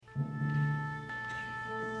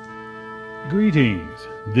Greetings,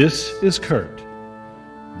 this is Kurt.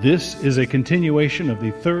 This is a continuation of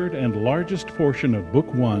the third and largest portion of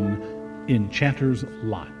Book 1, Enchanter'S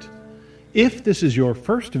Lot. If this is your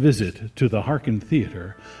first visit to the Harken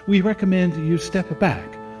Theater, we recommend you step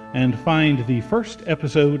back and find the first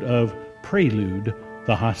episode of Prelude,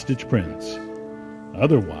 the Hostage Prince.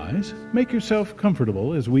 Otherwise, make yourself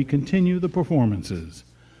comfortable as we continue the performances.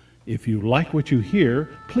 If you like what you hear,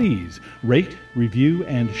 please rate, review,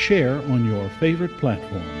 and share on your favorite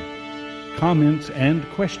platform. Comments and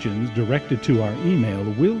questions directed to our email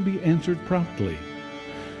will be answered promptly.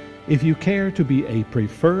 If you care to be a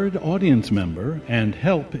preferred audience member and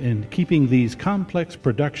help in keeping these complex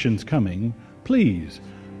productions coming, please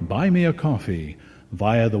buy me a coffee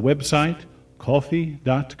via the website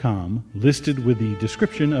ko-fi.com listed with the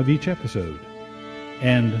description of each episode.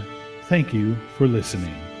 And thank you for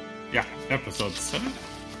listening. Ja, episode 7.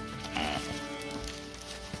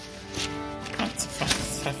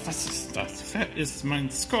 Was ist das? Wer ist mein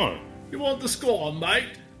score? You want the score, mate?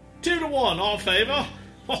 2-1, our favour.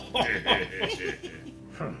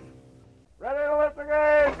 Ready to lift the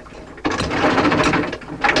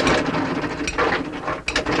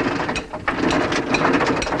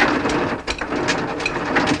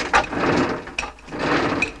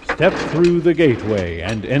Step through the gateway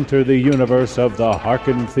and enter the universe of the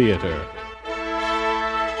Harken Theater.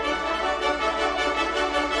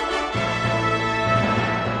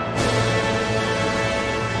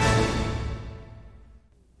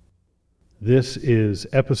 This is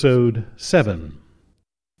episode 7.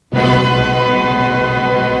 The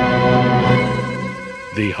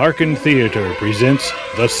Harken Theater presents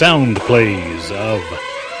the sound plays of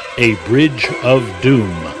A Bridge of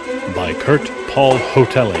Doom by Kurt Paul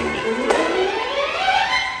Hotelling.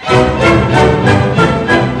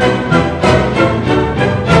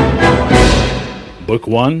 Book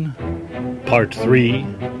 1, Part 3,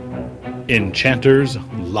 Enchanter'S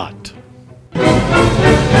Lot.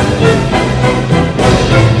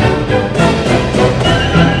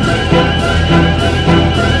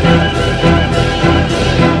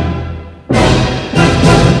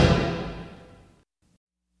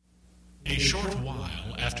 A short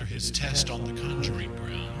while after his test on the conjuring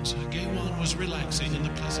grounds, Gaiwan was relaxing in the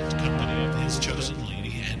pleasant company of his chosen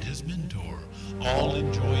lady and his mentor, all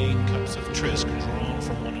enjoying cups of Trisk drawn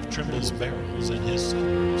from one of Trimble's barrels in his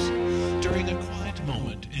cellars. During a quiet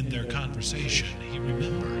moment in their conversation, he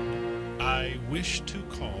remembered, "I wish to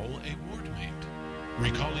call a wardmate."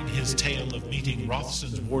 Recalling his tale of meeting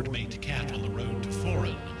Rothson's wardmate Cat on the road to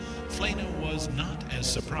Foreign, Flana was not as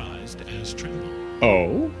surprised as Trimble.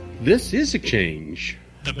 Oh, this is a change.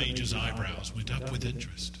 The mage's eyebrows went up with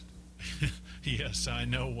interest. Yes, I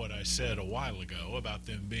know what I said a while ago about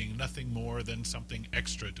them being nothing more than something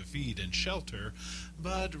extra to feed and shelter,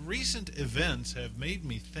 but recent events have made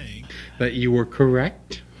me think... That you were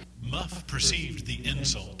correct? Muff perceived the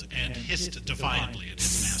insult and hissed defiantly at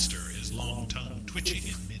his master, his long tongue twitching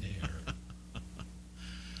in midair.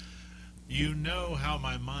 You know how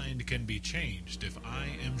my mind can be changed if I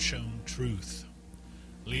am shown truth.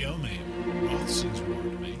 Leome, Rothson's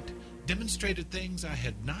wardmate, demonstrated things I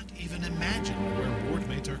had not even imagined where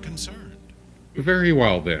wardmates are concerned. Very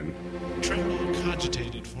well, then. Trimble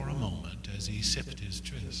cogitated for a moment as he sipped his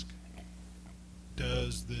Trisk.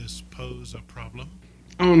 Does this pose a problem?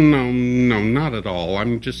 Oh, no, not at all.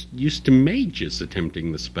 I'm just used to mages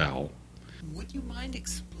attempting the spell. Would you mind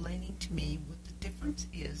explaining to me what the difference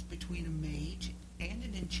is between a mage and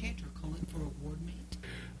an enchanter calling for a wardmate?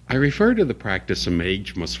 I refer to the practice a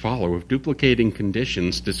mage must follow of duplicating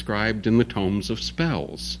conditions described in the tomes of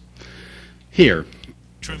spells. Here.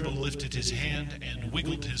 Trimble lifted his hand and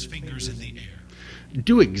wiggled his fingers in the air.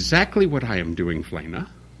 Do exactly what I am doing, Flana.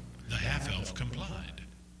 The half-elf complied.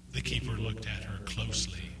 The keeper looked at her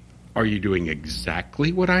closely. Are you doing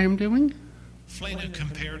exactly what I am doing? Flana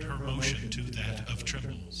compared her motion to that of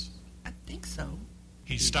Trimble's. I think so.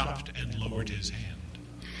 He stopped and lowered his hand.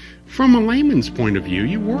 From a layman's point of view,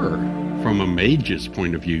 you were. From a mage's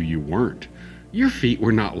point of view, you weren't. Your feet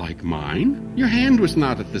were not like mine. Your hand was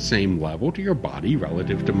not at the same level to your body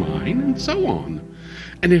relative to mine, and so on.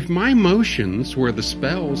 And if my motions were the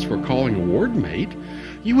spells for calling a wardmate,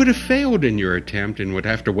 you would have failed in your attempt and would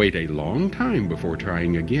have to wait a long time before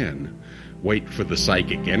trying again. Wait for the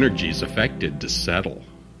psychic energies affected to settle.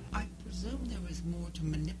 I presume there is more to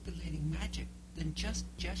manipulating magic than just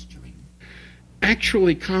gesturing.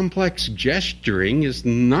 Actually, complex gesturing is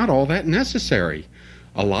not all that necessary.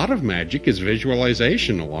 A lot of magic is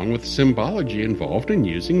visualization, along with symbology involved in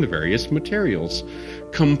using the various materials,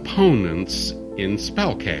 components in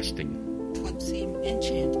spellcasting. 'Twould seem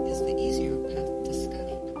enchant is the easier path to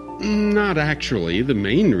study. Not actually. The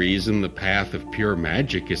main reason the path of pure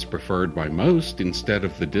magic is preferred by most instead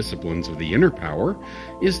of the disciplines of the inner power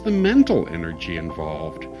is the mental energy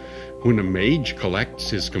involved. When a mage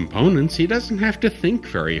collects his components, he doesn't have to think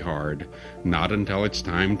very hard, not until it's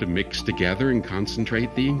time to mix together and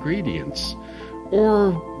concentrate the ingredients.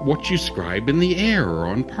 Or what you scribe in the air or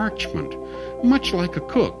on parchment, much like a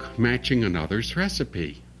cook matching another's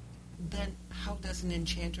recipe. Then how does an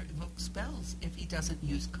enchanter evoke spells if he doesn't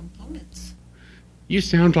use components? You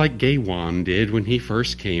sound like Gaywan did when he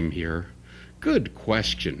first came here. Good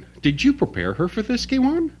question. Did you prepare her for this,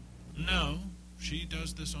 Gaywan? No, she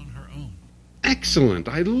does this on her own. Excellent.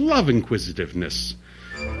 I love inquisitiveness.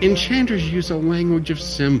 Enchanters use a language of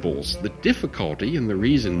symbols. The difficulty, and the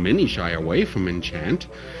reason many shy away from enchant,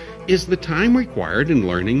 is the time required in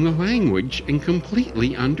learning the language and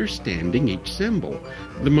completely understanding each symbol.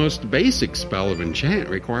 The most basic spell of enchant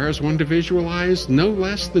requires one to visualize no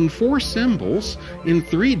less than 4 symbols in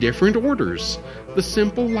 3 different orders. The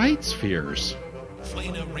simple light spheres.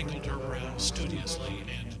 Flena wrinkled her brow studiously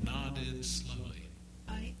and nodded slowly.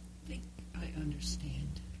 I think I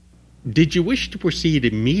understand. Did you wish to proceed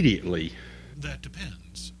immediately? That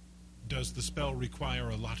depends. Does the spell require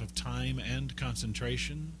a lot of time and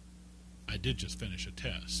concentration? I did just finish a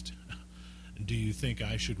test. Do you think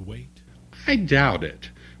I should wait? I doubt it.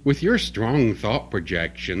 With your strong thought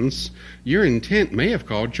projections, your intent may have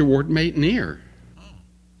called your wardmate near. Oh.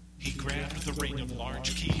 He grabbed the ring of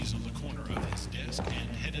large keys on the corner of his desk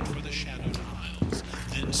and headed for the shadowed aisles,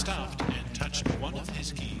 then stopped and touched one of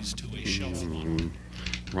his keys to a shelf lock.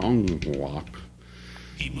 Wrong lock.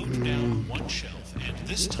 He moved down one shelf, and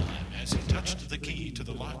this time, as he touched the key to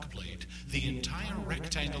the lock plate, the entire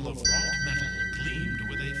rectangle of wrought metal gleamed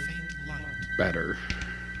with a faint light. Better.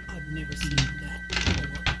 I've never seen that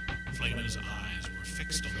before. Flena's eyes were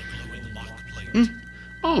fixed on the glowing lock plate.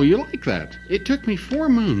 Oh, you like that? It took me 4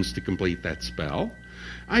 moons to complete that spell.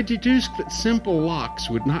 I deduced that simple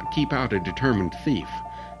locks would not keep out a determined thief,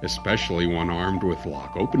 especially one armed with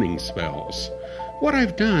lock-opening spells. What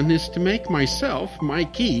I've done is to make myself, my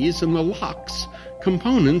keys, and the locks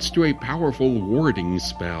components to a powerful warding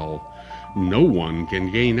spell. No one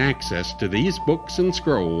can gain access to these books and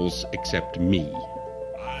scrolls except me.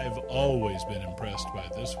 I've always been impressed by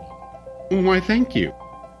this one. Why, thank you.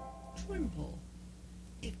 Trimble,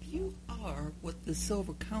 if you are what the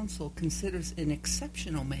Silver Council considers an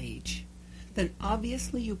exceptional mage, then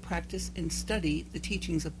obviously you practice and study the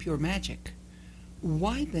teachings of pure magic.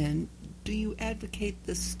 Why, then, do you advocate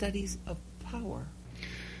the studies of power?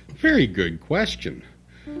 Very good question.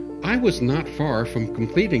 I was not far from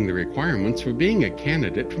completing the requirements for being a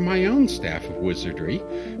candidate for my own staff of wizardry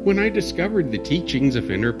when I discovered the teachings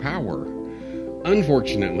of inner power.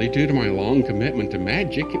 Unfortunately, due to my long commitment to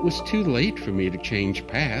magic, it was too late for me to change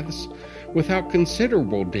paths without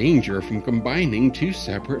considerable danger from combining 2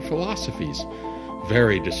 separate philosophies.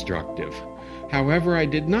 Very destructive. However, I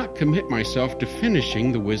did not commit myself to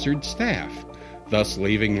finishing the wizard staff, thus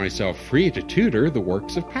leaving myself free to tutor the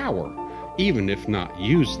works of power, even if not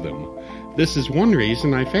use them. This is one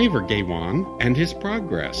reason I favor Gaywan and his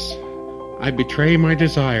progress. I betray my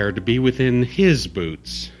desire to be within his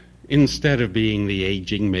boots, instead of being the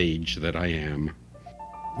aging mage that I am.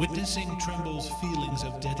 Witnessing Trimble's feelings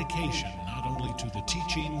of dedication not only to the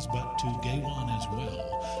teachings but to Gaywan as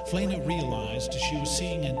well, Flena realized she was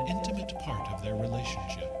seeing an intimate part of their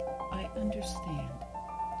relationship. I understand.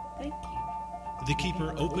 Thank you. The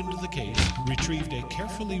keeper opened the case, retrieved a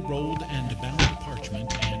carefully rolled and bound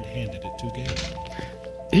parchment, and handed it to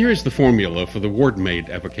Gaywan. Here is the formula for the wardmaid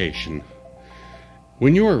evocation.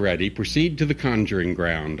 When you are ready, proceed to the conjuring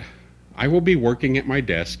ground. I will be working at my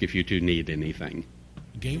desk if you two need anything.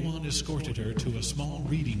 Gaywan escorted her to a small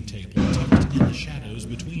reading table tucked in the shadows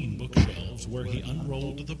between bookshelves, where he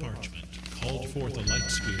unrolled the parchment, called forth a light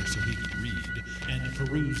sphere so he could read, and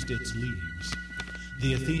perused its leaves.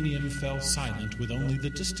 The Athenian fell silent, with only the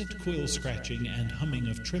distant quill scratching and humming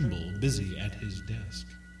of Trimble busy at his desk.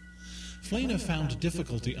 Flena found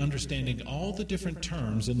difficulty understanding all the different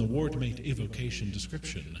terms in the wardmate evocation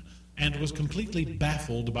description, and was completely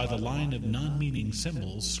baffled by the line of non-meaning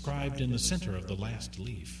symbols scribed in the center of the last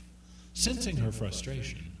leaf. Sensing her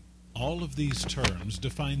frustration, all of these terms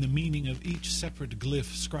define the meaning of each separate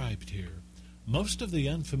glyph scribed here. Most of the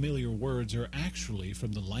unfamiliar words are actually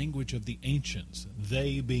from the language of the ancients,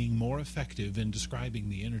 they being more effective in describing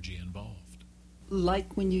the energy involved.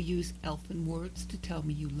 Like when you use elfin words to tell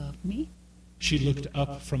me you love me? She looked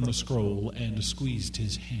up from the scroll and squeezed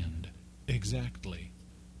his hand. Exactly.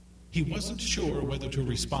 He wasn't sure whether to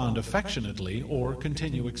respond affectionately or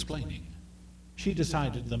continue explaining. She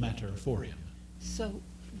decided the matter for him. So,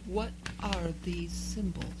 what are these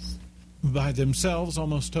symbols? By themselves,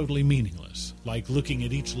 almost totally meaningless, like looking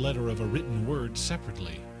at each letter of a written word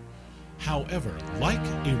separately. However, like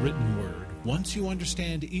a written word, once you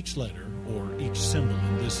understand each letter or each symbol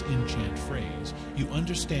in this enchant phrase, you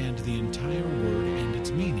understand the entire word and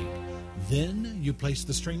its meaning. Then you place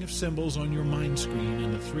the string of symbols on your mind screen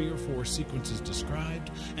in the 3 or 4 sequences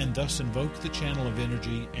described, and thus invoke the channel of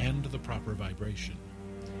energy and the proper vibration.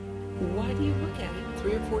 Why do you look at it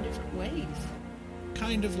 3 or 4 different ways?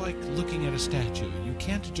 Kind of like looking at a statue. You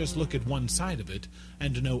can't just look at one side of it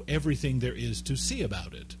and know everything there is to see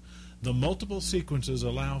about it. The multiple sequences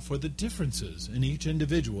allow for the differences in each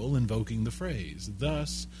individual invoking the phrase.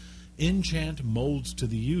 Thus, enchant molds to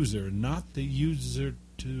the user, not the user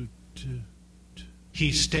to...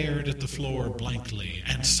 He stared at the floor blankly,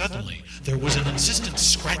 and suddenly there was an insistent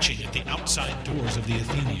scratching at the outside doors of the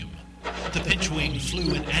Athenaeum. The pinchwing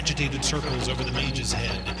flew in agitated circles over the mage's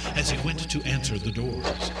head as he went to answer the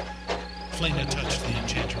doors. Flena touched the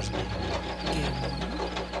Enchanter's arm.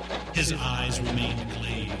 His eyes remained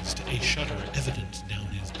glazed, a shudder evident down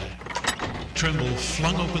his back. Tremble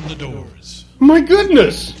flung open the doors. My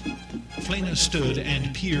goodness! Flena stood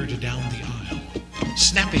and peered down the aisle.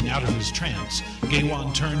 Snapping out of his trance,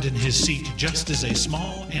 Gawain turned in his seat just as a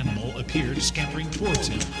small animal appeared scampering towards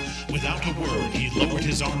him. Without a word, he lowered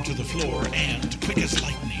his arm to the floor and, quick as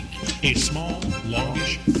lightning, a small,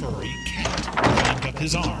 longish, furry cat climbed up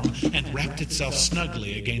his arm and wrapped itself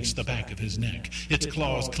snugly against the back of his neck, its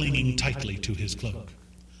claws clinging tightly to his cloak.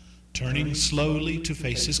 Turning slowly to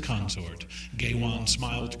face his consort, Gawain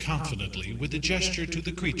smiled confidently with a gesture to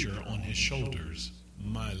the creature on his shoulders.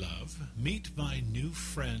 My love, meet my new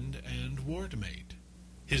friend and wardmate.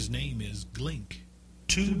 His name is Glink.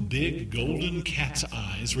 2 big golden cat's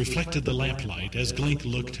eyes reflected the lamplight as Glink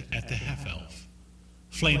looked at the half-elf.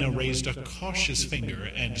 Flena raised a cautious finger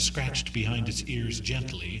and scratched behind its ears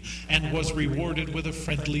gently, and was rewarded with a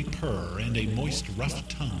friendly purr and a moist, rough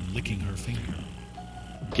tongue licking her finger.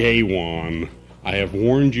 Gawain, I have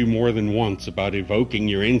warned you more than once about evoking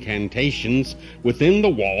your incantations within the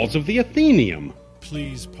walls of the Athenaeum.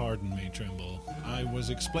 Please pardon me, Tremble. I was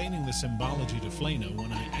explaining the symbology to Flena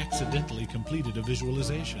when I accidentally completed a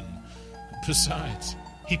visualization. Besides,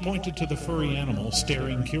 he pointed to the furry animal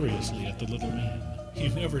staring curiously at the little man. You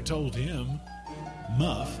never told him.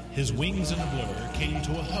 Muff, his wings in a blur, came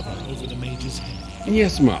to a hover over the mage's head.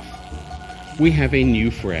 Yes, Muff. We have a new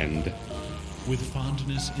friend. With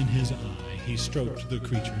fondness in his eye, he stroked the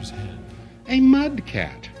creature's head. A mud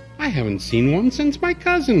cat. I haven't seen one since my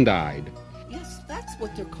cousin died. Yes, that's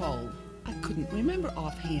what they're called. I couldn't remember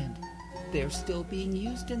offhand. They're still being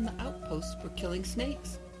used in the outposts for killing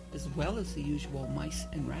snakes, as well as the usual mice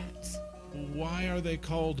and rats. Why are they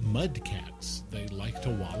called mud cats? They like to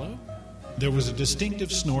wallow? There was a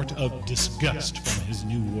distinctive snort of disgust from his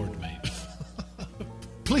new wardmate.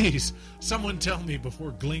 Please, someone tell me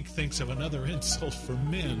before Glink thinks of another insult for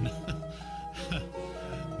men.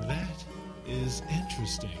 That is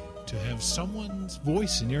interesting, to have someone's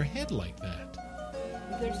voice in your head like that.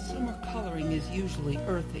 Their summer coloring is usually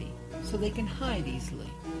earthy, so they can hide easily.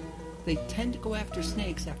 They tend to go after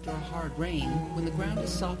snakes after a hard rain when the ground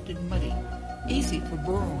is soft and muddy, easy for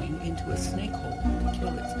burrowing into a snake hole to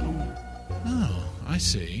kill its owner. Oh, I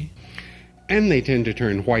see. And they tend to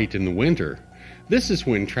turn white in the winter. This is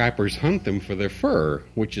when trappers hunt them for their fur,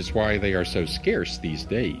 which is why they are so scarce these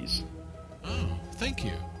days. Oh, thank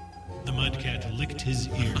you. The mudcat licked his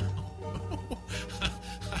ear.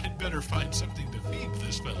 I'd better find something to feed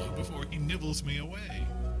this fellow before he nibbles me away.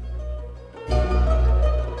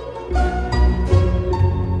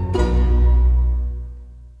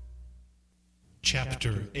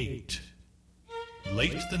 Chapter 8.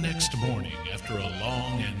 Late the next morning, after a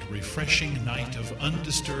long and refreshing night of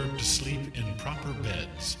undisturbed sleep in proper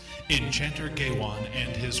beds, Enchanter Gawain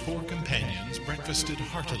and his 4 companions breakfasted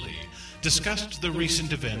heartily, discussed the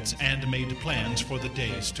recent events, and made plans for the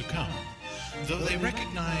days to come. Though they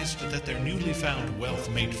recognized that their newly found wealth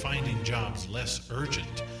made finding jobs less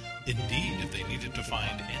urgent, indeed if they needed to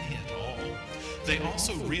find any at all, they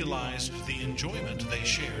also realized the enjoyment they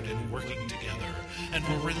shared in working together, and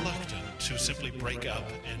were reluctant to simply break up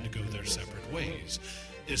and go their separate ways,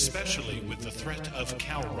 especially with the threat of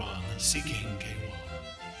Calron seeking Gawain.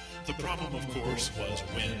 The problem, of course, was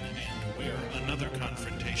when and where another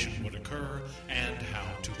confrontation would occur, and how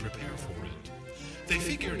to prepare for it. They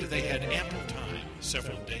figured they had ample time,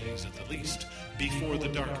 several days at the least, before the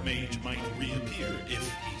Dark Mage might reappear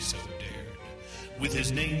if he so dared. With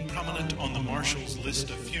his name prominent on the Marshal's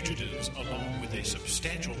list of fugitives, along with a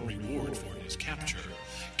substantial reward for his capture,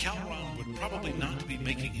 Calron would probably not be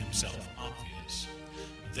making himself obvious.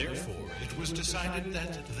 Therefore, it was decided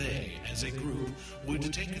that they, as a group,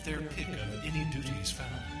 would take their pick of any duties found.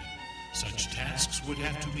 Such tasks would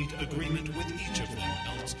have to meet agreement with each of them,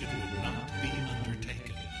 else it would not be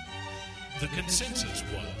undertaken. The consensus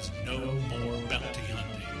was no more bounty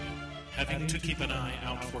hunting. Having to keep an eye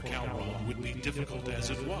out for Calron would be difficult as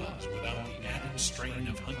it was without the added strain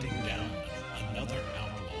of hunting down another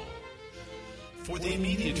outlaw. For the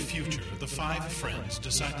immediate future, the five friends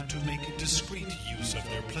decided to make discreet use of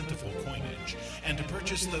their plentiful coinage and to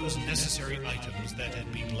purchase those necessary items that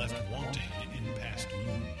had been left wanting in past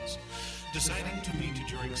moons. Deciding to meet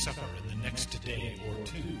during supper in the next day or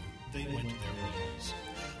two, they went their ways.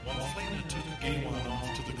 While Flana took Gawain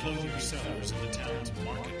off to the clothier sellers in the town's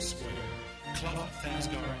market square, Clough,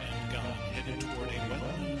 Thasgar, and Gon headed toward a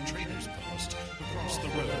well-known trader's post across the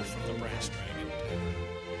road from the Brass Dragon Tavern.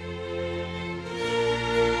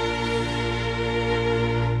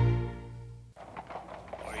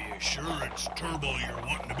 Are you sure it's Turbo you're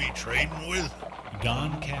wanting to be trading with?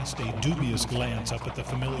 Gon cast a dubious glance up at the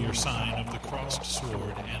familiar sign of the crossed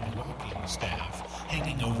sword and walking staff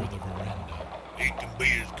hanging over the veranda. He can be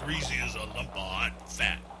as greasy as a lump of hot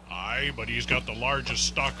fat. Aye, but he's got the largest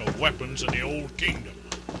stock of weapons in the old kingdom.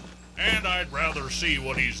 And I'd rather see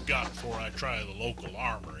what he's got before I try the local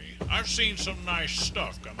armory. I've seen some nice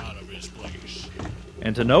stuff come out of his place.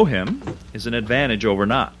 And to know him is an advantage over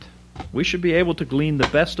not. We should be able to glean the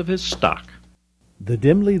best of his stock. The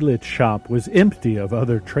dimly lit shop was empty of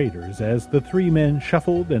other traders as the three men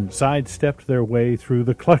shuffled and sidestepped their way through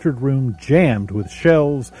the cluttered room jammed with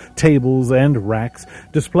shelves, tables, and racks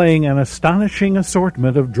displaying an astonishing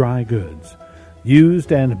assortment of dry goods.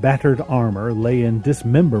 Used and battered armor lay in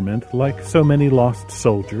dismemberment like so many lost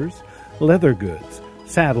soldiers. Leather goods,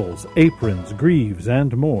 saddles, aprons, greaves,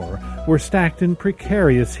 and more were stacked in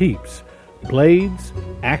precarious heaps. Blades,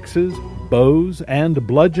 axes, bows, and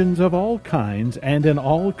bludgeons of all kinds and in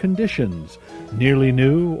all conditions, nearly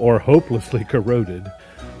new or hopelessly corroded,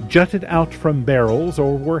 jutted out from barrels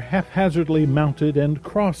or were haphazardly mounted and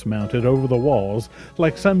cross-mounted over the walls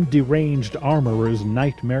like some deranged armorer's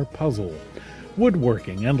nightmare puzzle.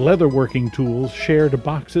 Woodworking and leatherworking tools shared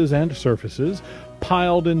boxes and surfaces,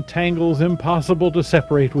 piled in tangles impossible to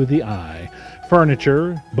separate with the eye.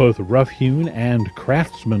 Furniture, both rough-hewn and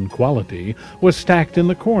craftsman quality, was stacked in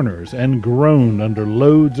the corners and groaned under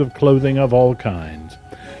loads of clothing of all kinds.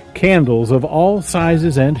 Candles of all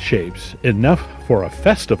sizes and shapes, enough for a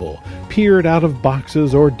festival, peered out of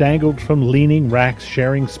boxes or dangled from leaning racks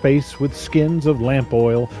sharing space with skins of lamp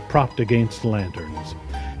oil propped against lanterns.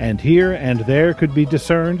 And here and there could be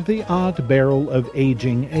discerned the odd barrel of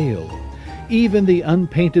aging ale. Even the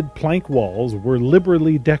unpainted plank walls were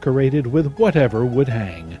liberally decorated with whatever would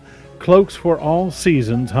hang. Cloaks for all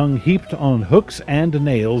seasons hung heaped on hooks and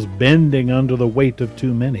nails, bending under the weight of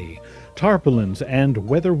too many. Tarpaulins and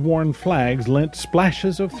weather-worn flags lent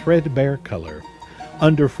splashes of threadbare color.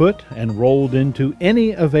 Underfoot and rolled into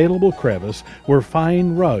any available crevice were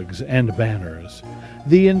fine rugs and banners.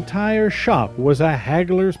 The entire shop was a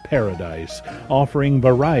haggler's paradise, offering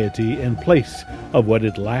variety in place of what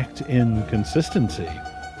it lacked in consistency.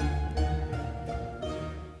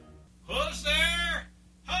 Who's there?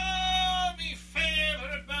 Oh, me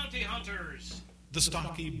favorite bounty hunters! The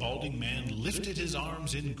stocky, balding man lifted his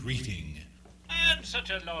arms in greeting. And such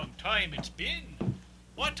a long time it's been.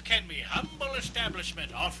 What can me humble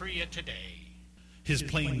establishment offer you today? His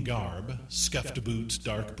plain garb, scuffed boots,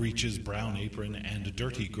 dark breeches, brown apron, and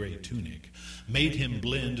dirty gray tunic, made him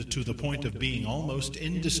blend to the point of being almost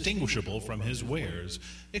indistinguishable from his wares,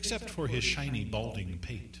 except for his shiny balding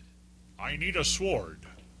pate. I need a sword.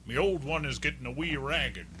 Me old one is getting a wee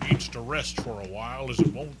ragged. Needs to rest for a while as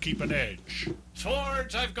it won't keep an edge.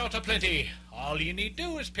 Swords I've got aplenty. All you need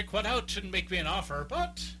do is pick one out and make me an offer,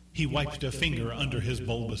 but... He wiped a finger under his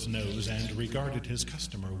bulbous nose and regarded his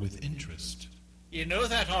customer with interest. You know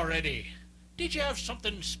that already. Did you have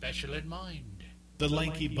something special in mind? The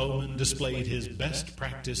lanky bowman displayed his best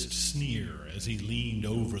practiced sneer as he leaned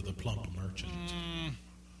over the plump merchant.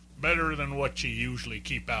 Better than what you usually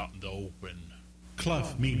keep out in the open.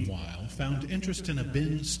 Clough, meanwhile, found interest in a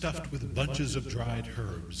bin stuffed with bunches of dried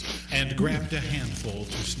herbs and grabbed a handful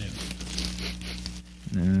to sniff.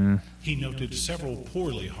 He noted several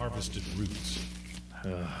poorly harvested roots.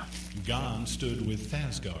 Gon stood with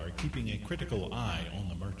Thasgar, keeping a critical eye on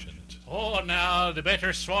the merchant. Oh, now, the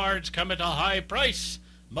better swords come at a high price.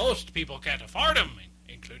 Most people can't afford 'em,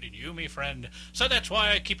 including you, me friend. So that's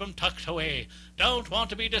why I keep 'em tucked away. Don't want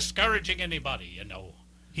to be discouraging anybody, you know.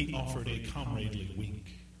 He offered a comradely wink.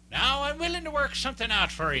 Now, I'm willing to work something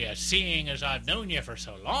out for you, seeing as I've known you for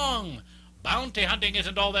so long. Bounty hunting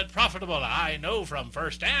isn't all that profitable, I know from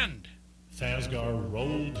first hand. Thasgar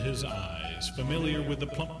rolled his eyes, familiar with the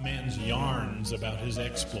plump man's yarns about his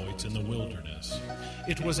exploits in the wilderness.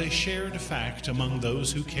 It was a shared fact among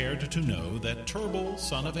those who cared to know that Turnbull,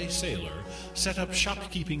 son of a sailor, set up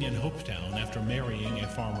shopkeeping in Hopetown after marrying a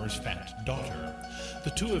farmer's fat daughter.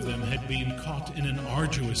 The two of them had been caught in an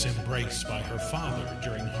arduous embrace by her father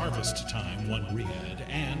during harvest time one riad,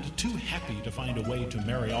 and, too happy to find a way to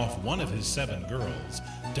marry off one of his 7 girls,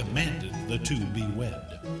 demanded the two be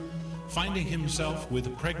wed. Finding himself with a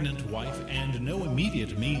pregnant wife and no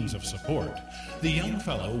immediate means of support, the young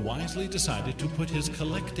fellow wisely decided to put his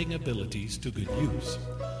collecting abilities to good use.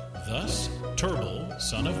 Thus, Turnbull,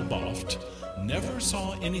 son of Boft, never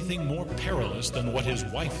saw anything more perilous than what his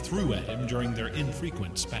wife threw at him during their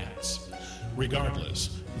infrequent spats.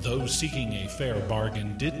 Regardless, those seeking a fair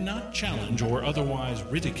bargain did not challenge or otherwise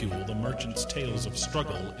ridicule the merchant's tales of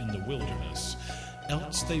struggle in the wilderness,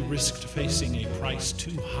 else they risked facing a price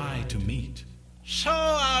too high to meet. So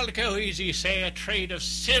I'll go easy say a trade of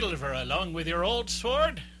silver along with your old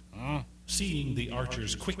sword? Seeing the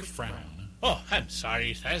archer's quick frown. Oh, I'm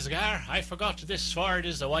sorry, Thasgar. I forgot this sword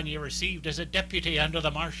is the one you received as a deputy under the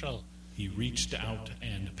marshal. He reached out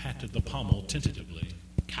and patted the pommel tentatively.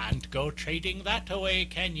 Can't go trading that away,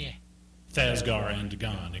 can ye? Thasgar and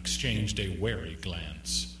Gon exchanged a wary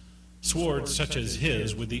glance. Swords such as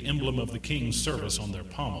his, with the emblem of the king's service on their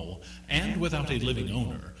pommel, and without a living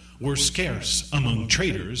owner, were scarce among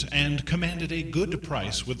traders and commanded a good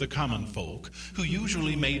price with the common folk, who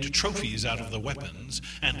usually made trophies out of the weapons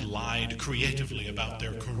and lied creatively about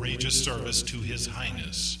their courageous service to His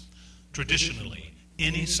Highness. Traditionally,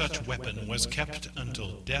 any such weapon was kept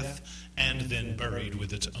until death and then buried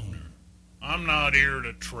with its owner. I'm not here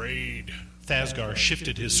to trade. Thasgar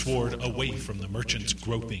shifted his sword away from the merchant's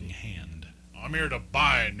groping hand. I'm here to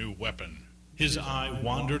buy a new weapon. His eye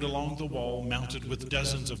wandered along the wall mounted with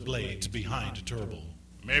dozens of blades behind Turnbull.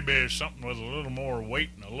 Maybe something with a little more weight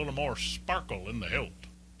and a little more sparkle in the hilt.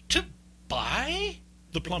 To buy?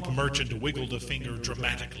 The plump merchant wiggled a finger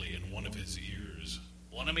dramatically in one of his ears.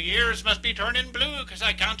 One of my ears must be turning blue, 'cause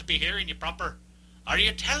I can't be hearing you proper. Are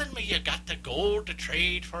you telling me you got the gold to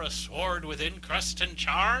trade for a sword with encrust and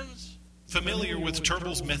charms? Familiar with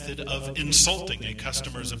Turnbull's method of insulting a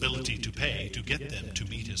customer's ability to pay to get them to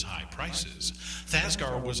meet his high prices,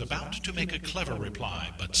 Thasgar was about to make a clever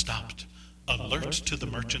reply, but stopped, alert to the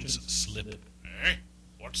merchant's slip. Eh?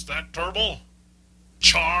 What's that, Turnbull?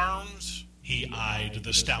 Charms? He eyed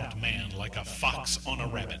the stout man like a fox on a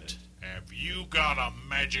rabbit. Have you got a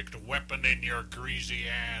magic weapon in your greasy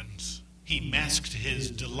hands? He masked his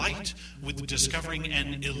delight with discovering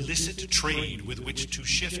an illicit trade with which to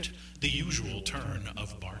shift the usual turn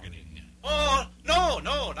of bargaining. Oh, no,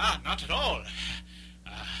 not at all.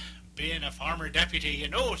 Being a farmer deputy, you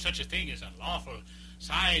know such a thing is unlawful.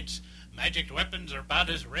 Besides, magic weapons are about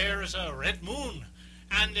as rare as a red moon.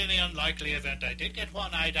 And in the unlikely event I did get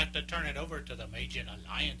one, I'd have to turn it over to the Magian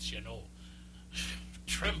Alliance, you know.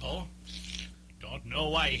 Trimble, don't know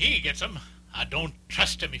why he gets them. I don't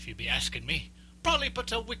trust him, if you be asking me. Probably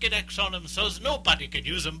puts a wicked X on him so's nobody can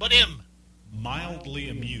use him but him. Mildly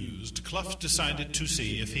amused, Clough decided to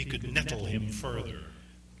see if he could nettle him further.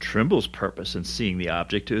 Trimble's purpose in seeing the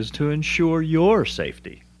object is to ensure your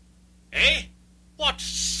safety. Eh? What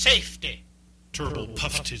safety? Turnbull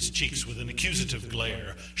puffed his cheeks with an accusative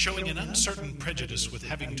glare, showing an uncertain prejudice with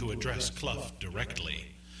having to address Clough directly.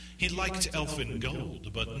 He liked elfin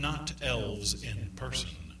gold, but not elves in person.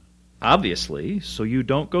 Obviously, so you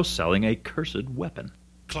don't go selling a cursed weapon.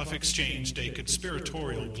 Clough exchanged a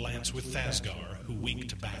conspiratorial glance with Thasgar, who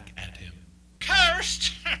winked back at him.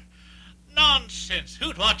 Cursed? Nonsense.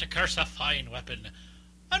 Who'd want to curse a fine weapon?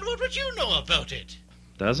 And what would you know about it?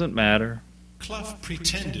 Doesn't matter. Clough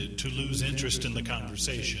pretended to lose interest in the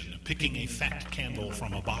conversation, picking a fat candle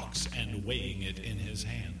from a box and weighing it in his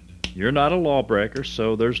hand. You're not a lawbreaker,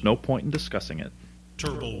 so there's no point in discussing it.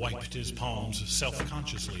 Turnbull wiped his palms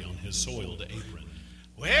self-consciously on his soiled apron.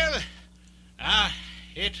 Well,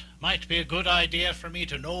 it might be a good idea for me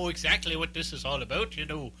to know exactly what this is all about, you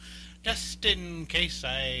know, just in case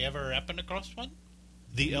I ever happen across one.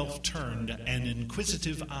 The elf turned an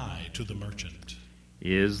inquisitive eye to the merchant.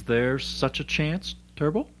 Is there such a chance,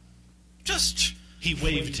 Turnbull? Just... He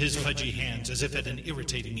waved his pudgy hands as if at an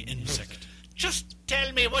irritating insect. Just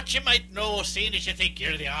tell me what you might know, seeing as you think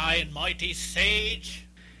you're the high and mighty sage.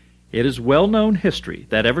 It is well-known history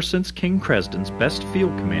that ever since King Cresden's best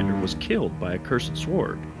field commander was killed by a cursed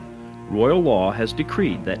sword, royal law has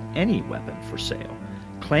decreed that any weapon for sale,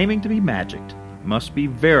 claiming to be magicked, must be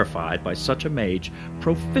verified by such a mage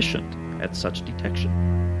proficient at such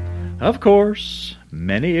detection. Of course,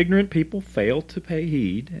 many ignorant people fail to pay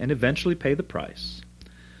heed and eventually pay the price.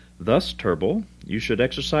 Thus, Turble, you should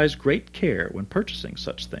exercise great care when purchasing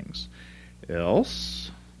such things. Else...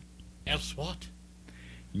 Else what?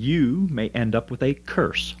 You may end up with a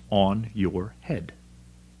curse on your head.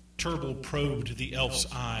 Turble probed the elf's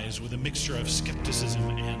eyes with a mixture of skepticism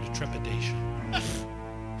and trepidation.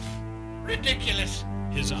 Ridiculous!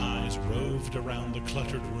 His eyes roved around the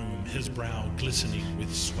cluttered room, his brow glistening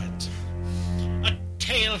with sweat. A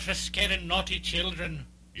tale for scaring naughty children.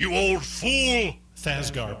 You old fool!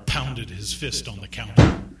 Thasgar pounded his fist on the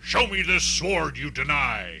counter. Show me this sword you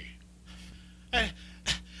deny.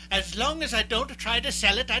 As long as I don't try to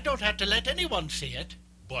sell it, I don't have to let anyone see it.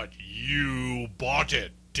 But you bought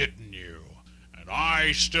it, didn't you? And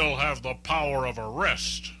I still have the power of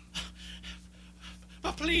arrest.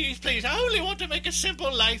 But please, I only want to make a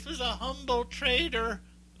simple life as a humble trader.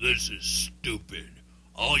 This is stupid.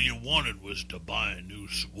 All you wanted was to buy a new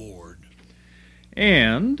sword.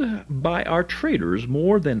 And by our trader's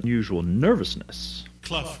more than usual nervousness,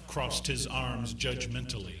 Clough crossed his arms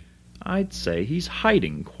judgmentally. I'd say he's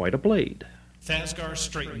hiding quite a blade. Thasgar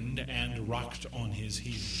straightened and rocked on his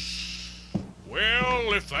heels.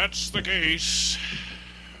 Well, if that's the case,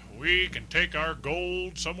 we can take our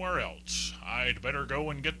gold somewhere else. I'd better go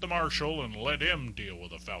and get the marshal and let him deal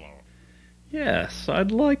with the fellow. Yes,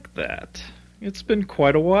 I'd like that. It's been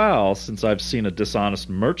quite a while since I've seen a dishonest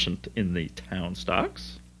merchant in the town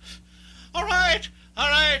stocks. All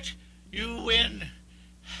right, you win.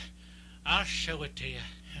 I'll show it to you.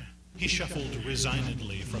 He shuffled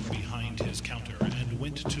resignedly from behind his counter and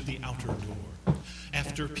went to the outer door.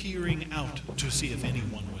 After peering out to see if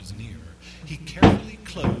anyone was near, he carefully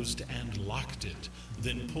closed and locked it,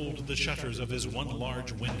 then pulled the shutters of his one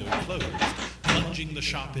large window closed, plunging the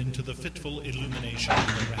shop into the fitful illumination of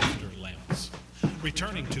the rafter lamps.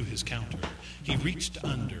 Returning to his counter, he reached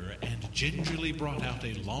under and gingerly brought out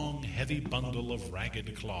a long, heavy bundle of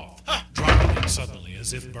ragged cloth, dropping it suddenly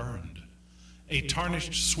as if burned. A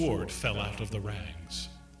tarnished sword fell out of the rags.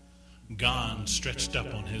 Gon stretched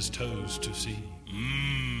up on his toes to see.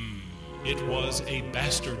 It was a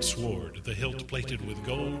bastard sword, the hilt plated with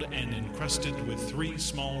gold and encrusted with 3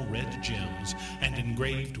 small red gems and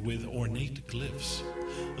engraved with ornate glyphs.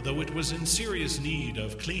 Though it was in serious need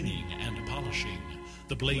of cleaning and polishing,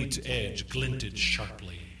 the blade's edge glinted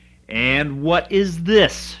sharply. And what is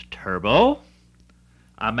this, Turbo?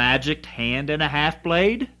 A magic hand and a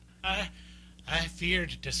half-blade? I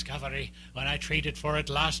feared discovery when I traded for it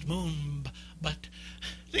last moon, but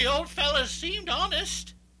the old fella seemed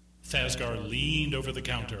honest. Thasgar leaned over the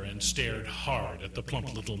counter and stared hard at the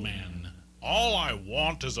plump little man. All I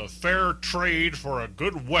want is a fair trade for a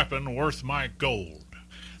good weapon worth my gold.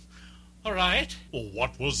 All right. Well,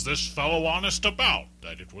 what was this fellow honest about?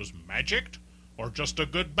 That it was magicked? Or just a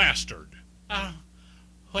good bastard?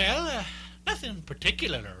 Nothing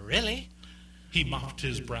particular, really. He mopped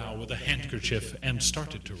his brow with a handkerchief and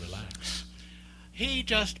started to relax. He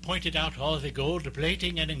just pointed out all the gold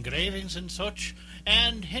plating and engravings and such,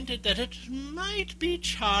 and hinted that it might be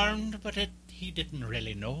charmed, but he didn't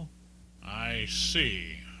really know. I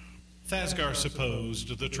see. Thasgar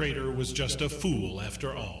supposed the trader was just a fool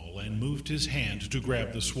after all, and moved his hand to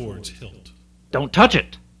grab the sword's hilt. Don't touch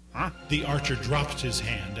it! Huh? The archer dropped his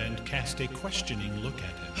hand and cast a questioning look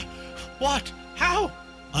at him. What? How?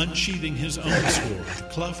 Unsheathing his own sword,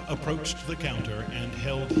 Clough approached the counter and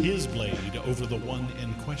held his blade over the one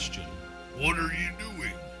in question. What are you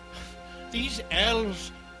doing? These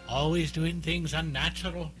elves, always doing things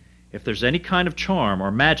unnatural. If there's any kind of charm or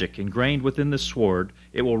magic ingrained within this sword,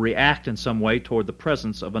 it will react in some way toward the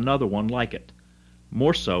presence of another one like it.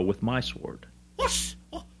 More so with my sword. What's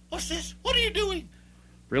this? What are you doing?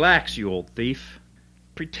 Relax, you old thief.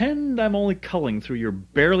 Pretend I'm only culling through your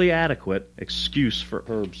barely adequate excuse for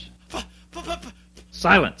herbs.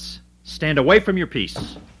 Silence! Stand away from your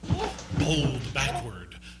piece. Bowled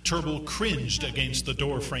backward, Turble cringed against the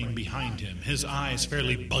door frame behind him, his eyes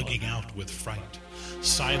fairly bugging out with fright.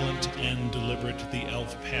 Silent and deliberate, the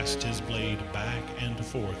elf passed his blade back and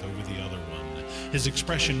forth over the other one, his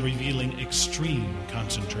expression revealing extreme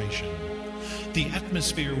concentration. The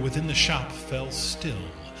atmosphere within the shop fell still,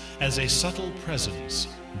 as a subtle presence,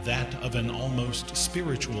 that of an almost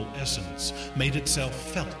spiritual essence, made itself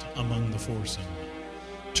felt among the foursome.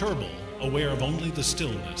 Turble, aware of only the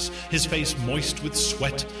stillness, his face moist with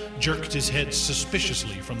sweat, jerked his head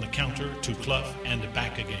suspiciously from the counter to Clough and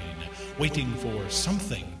back again, waiting for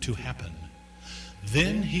something to happen.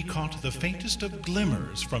 Then he caught the faintest of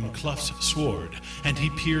glimmers from Cluff's sword, and he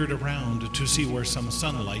peered around to see where some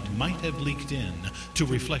sunlight might have leaked in to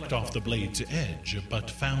reflect off the blade's edge, but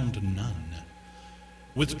found none.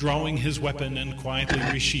 Withdrawing his weapon and quietly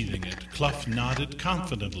resheathing it, Cluff nodded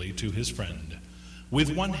confidently to his friend.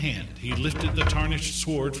 With one hand, he lifted the tarnished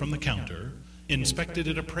sword from the counter, inspected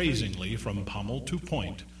it appraisingly from pommel to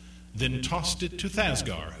point, then tossed it to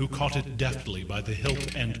Thasgar, who caught it deftly by the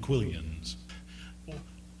hilt and quillions.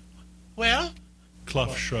 Well?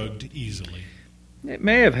 Cluff shrugged easily. It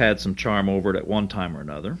may have had some charm over it at one time or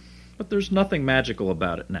another, but there's nothing magical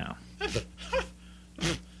about it now.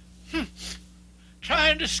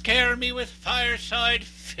 Trying to scare me with fireside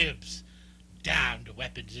fibs. Damned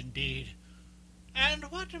weapons indeed. And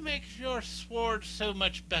what makes your sword so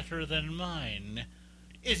much better than mine?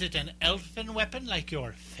 Is it an elfin weapon like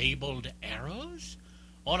your fabled arrows?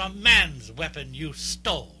 Or a man's weapon you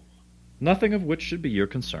stole? Nothing of which should be your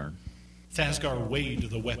concern. Thasgar weighed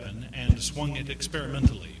the weapon and swung it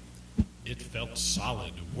experimentally. It felt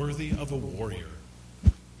solid, worthy of a warrior.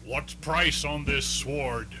 What's price on this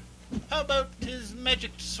sword? How about his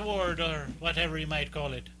magic sword, or whatever you might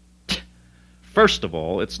call it? First of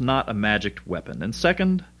all, it's not a magic weapon. And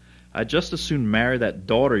second, I'd just as soon marry that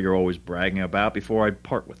daughter you're always bragging about before I'd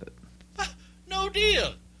part with it. No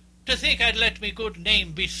deal. To think I'd let me good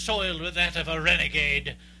name be soiled with that of a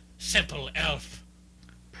renegade, simple elf.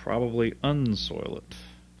 Probably unsoil it.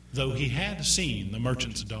 Though he had seen the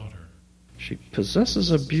merchant's daughter. She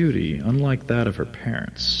possesses a beauty unlike that of her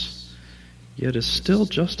parents, yet is still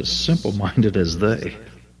just as simple-minded as they.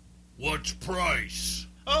 What's price?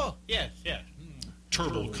 Oh, yes.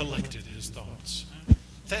 Turble collected his thoughts.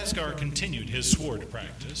 Thasgar continued his sword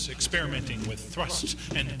practice, experimenting with thrusts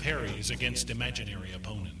and parries against imaginary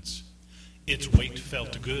opponents. Its weight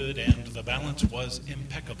felt good, and the balance was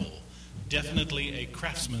impeccable. Definitely a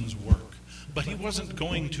craftsman's work. But he wasn't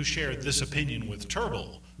going to share this opinion with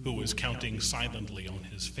Turble, who was counting silently on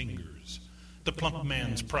his fingers. The plump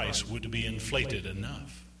man's price would be inflated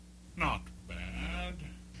enough. Not bad.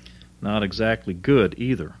 Not exactly good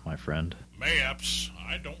either, my friend. Mayhaps,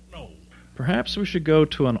 I don't know. Perhaps we should go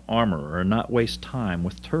to an armorer and not waste time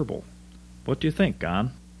with Turble. What do you think,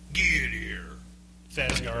 Gon? Get here.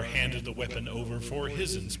 Thasgar handed the weapon over for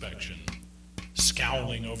his inspection.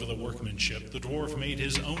 Scowling over the workmanship, the dwarf made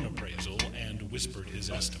his own appraisal and whispered his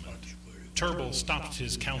estimate. Turble stopped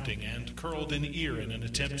his counting and curled an ear in an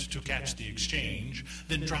attempt to catch the exchange,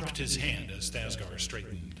 then dropped his hand as Thasgar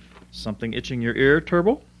straightened. Something itching your ear,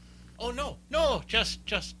 Turble? Oh, no, just,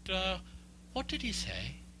 what did he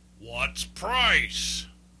say? What's price?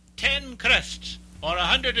 10 crests, or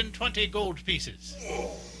 120 gold pieces.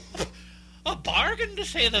 A bargain, to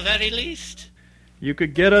say the very least. You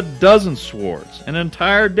could get a dozen swords, an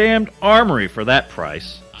entire damned armory for that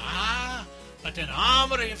price. Ah, but an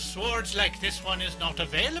armory of swords like this one is not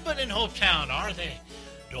available in Hopetown, are they?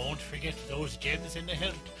 Don't forget those gems in the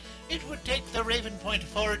hilt. It would take the Raven Point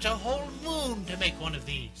Forge a whole moon to make one of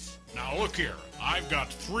these. Now look here, I've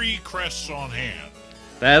got 3 crests on hand.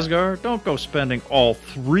 Thasgar, don't go spending all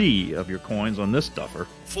 3 of your coins on this duffer.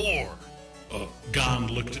 4. Gon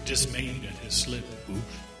looked dismayed at his slip.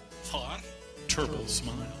 4? Turble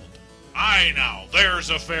smiled. Aye now, there's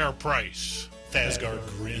a fair price. Thasgar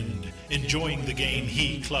grinned, enjoying the game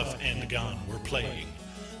he, Cluff, and Gon were playing.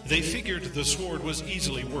 They figured the sword was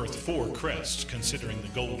easily worth 4 crests, considering the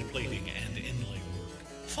gold plating and inlay work.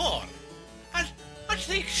 4? I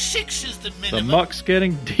think 6 is the The minimum. muck's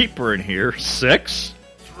getting deeper in here. 6?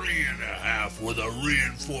 3.5 with a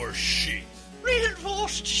reinforced sheath.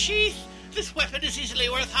 Reinforced sheath? This weapon is easily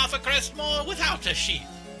worth half a crest more without a sheath.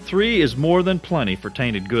 3 is more than plenty for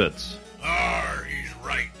tainted goods. He's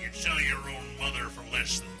right. You sell your own mother for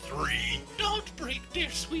less than 3. Don't bring dear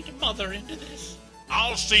sweet mother into this.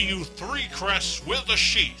 I'll see you 3 crests with a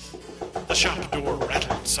sheath. The shop door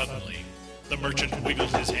rattled suddenly. The merchant wiggled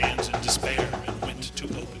his hands in despair and went to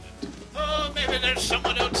open it. Oh, maybe there's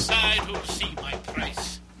someone outside who'll see my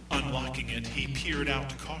price. Unlocking it, he peered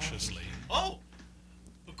out cautiously. Oh,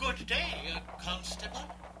 good day, Constable.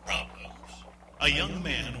 Problems? A young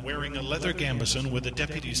man wearing a leather gambeson with a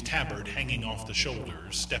deputy's tabard hanging off the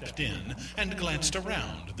shoulders stepped in and glanced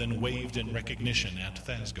around, then waved in recognition at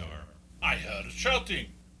Thasgar. I heard shouting.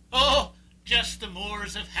 Oh, just the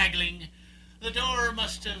moors of haggling. The door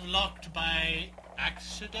must have locked by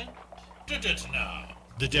accident. Did it now?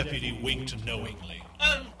 The deputy winked knowingly.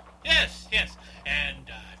 Yes.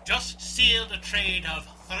 And just sealed a trade of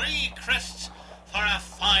 3 crests for a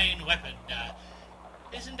fine weapon.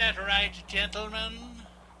 Isn't that right, gentlemen?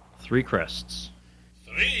 3 crests.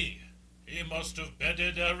 3? He must have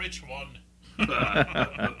bedded a rich one.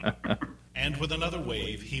 And with another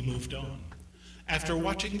wave, he moved on. After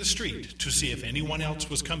watching the street to see if anyone else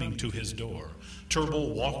was coming to his door,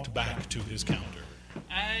 Turble walked back to his counter.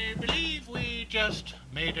 I believe we just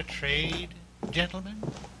made a trade, gentlemen.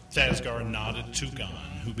 Thasgar nodded to Gon,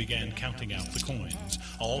 who began counting out the coins,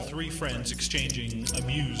 all three friends exchanging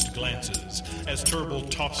amused glances as Turble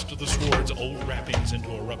tossed the sword's old wrappings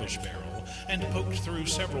into a rubbish barrel and poked through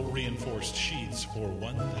several reinforced sheaths for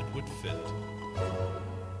one that would fit.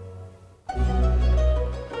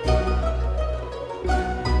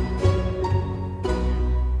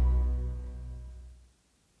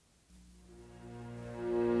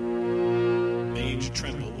 Mage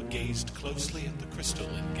Tremble gazed closely at the crystal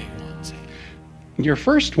in Gaywan's hand. Your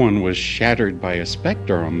first one was shattered by a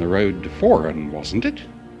spectre on the road to Foran, wasn't it?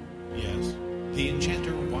 Yes. The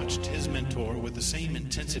enchanter watched his mentor with the same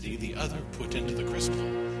intensity the other put into the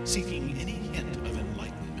crystal, seeking any hint of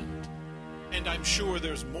enlightenment. And I'm sure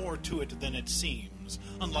there's more to it than it seems,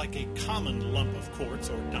 unlike a common lump of quartz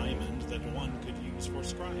or diamond that one could use for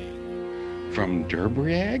scrying. From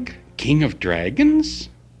Derbriag, King of Dragons?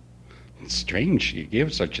 It's strange you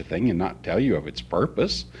give such a thing and not tell you of its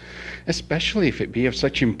purpose, especially if it be of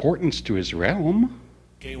such importance to his realm.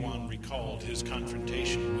 Gaywan recalled his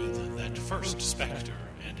confrontation with that first spectre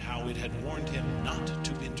and how it had warned him not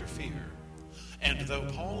to interfere. And though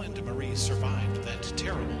Paul and Marie survived that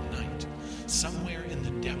terrible night, somewhere in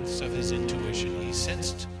the depths of his intuition he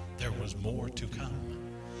sensed there was more to come.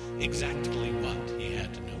 Exactly what, he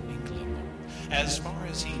had no inkling. As far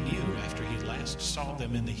as he knew after he last saw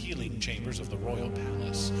them in the healing chambers of the royal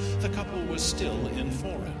palace, the couple was still in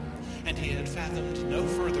Foran, and he had fathomed no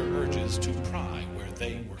further urges to pry where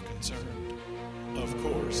they were concerned. Of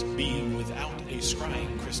course, being without a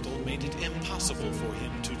scrying crystal made it impossible for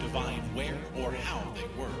him to divine where or how they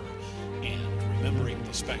were, and remembering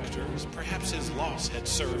the specters, perhaps his loss had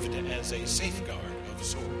served as a safeguard of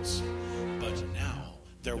sorts. But now,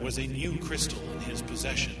 there was a new crystal in his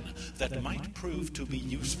possession that might prove to be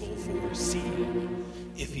useful for seeing.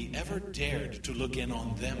 If he ever dared to look in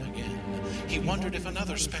on them again, he wondered if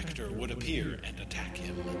another specter would appear and attack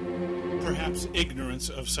him. Perhaps ignorance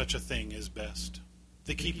of such a thing is best.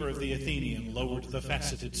 The keeper of the Athenium lowered the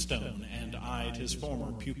faceted stone and eyed his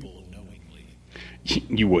former pupil knowingly.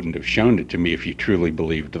 You wouldn't have shown it to me if you truly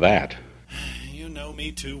believed that. You know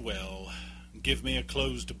me too well. Give me a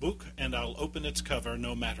closed book, and I'll open its cover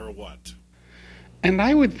no matter what. And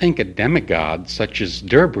I would think a demigod such as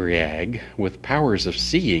Derbriag, with powers of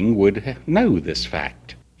seeing, would know this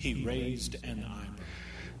fact. He raised an eyebrow.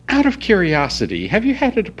 Out of curiosity, have you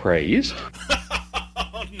had it appraised?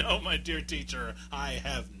 Oh, no, my dear teacher, I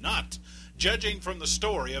have not. Judging from the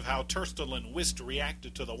story of how Turstal and Whist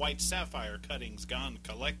reacted to the white sapphire cuttings Gon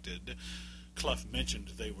collected, Clough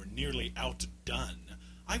mentioned they were nearly outdone.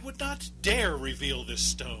 I would not dare reveal this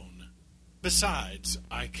stone. Besides,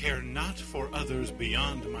 I care not for others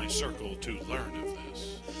beyond my circle to learn of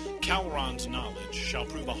this. Calron's knowledge shall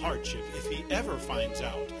prove a hardship if he ever finds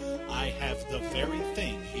out I have the very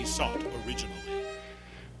thing he sought originally.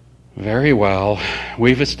 Very well.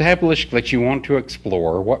 We've established that you want to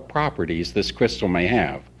explore what properties this crystal may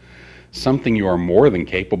have. Something you are more than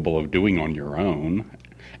capable of doing on your own,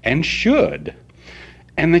 and should.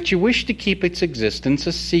 And that you wish to keep its existence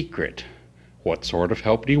a secret. What sort of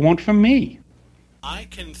help do you want from me? I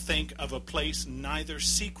can think of a place neither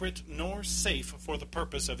secret nor safe for the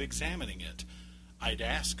purpose of examining it. I'd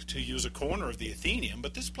ask to use a corner of the Athenium,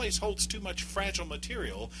 but this place holds too much fragile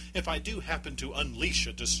material if I do happen to unleash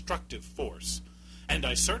a destructive force. And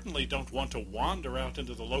I certainly don't want to wander out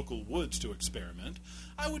into the local woods to experiment.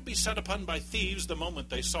 I would be set upon by thieves the moment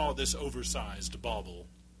they saw this oversized bauble.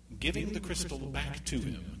 Giving the crystal back to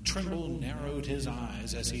him, Trimble narrowed his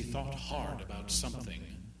eyes as he thought hard about something,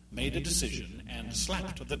 made a decision, and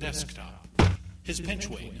slapped the desktop. His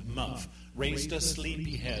pinchwing, Muff, raised a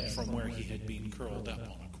sleepy head from where he had been curled up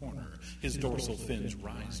on a corner, his dorsal fins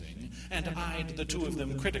rising, and eyed the two of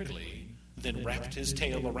them critically, then wrapped his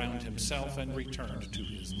tail around himself and returned to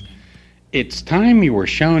his nap. It's time you were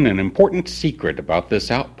shown an important secret about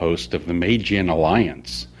this outpost of the Magian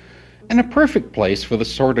Alliance. And a perfect place for the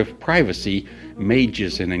sort of privacy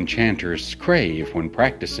mages and enchanters crave when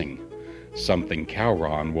practicing. Something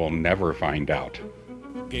Calron will never find out.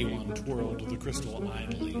 Gaywan twirled the crystal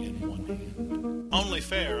idly in one hand. Only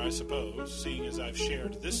fair, I suppose, seeing as I've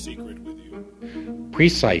shared this secret with you.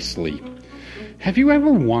 Precisely. Have you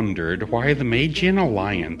ever wondered why the Magian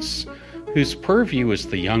Alliance, whose purview is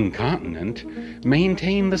the young continent,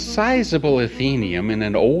 maintain the sizable Athenium in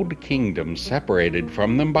an old kingdom separated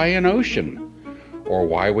from them by an ocean? or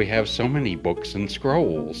why we have so many books and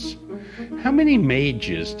scrolls. How many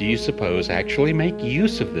mages do you suppose actually make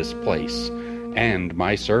use of this place and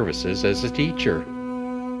my services as a teacher?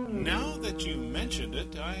 Now that you mentioned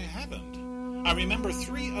it, I haven't. I remember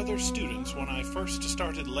 3 other students when I first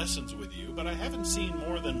started lessons with you, but I haven't seen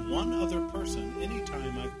more than 1 other person any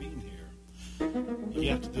time I've been here.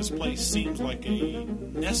 Yet this place seems like a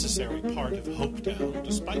necessary part of Hopetown,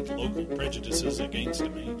 despite local prejudices against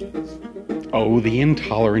mages. Oh, the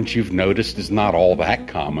intolerance you've noticed is not all that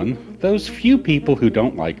common. Those few people who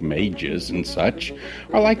don't like mages and such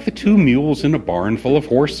are like the 2 mules in a barn full of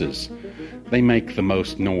horses. They make the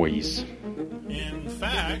most noise. In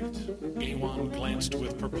fact, Gaywan glanced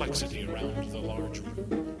with perplexity around the large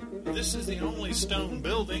room. This is the only stone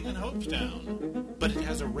building in Hopetown, but it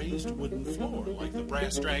has a raised wooden floor like the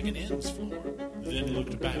Brass Dragon Inn's floor. Then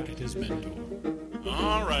looked back at his mentor.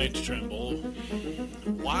 All right, Trimble.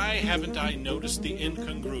 Why haven't I noticed the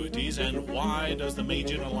incongruities, and why does the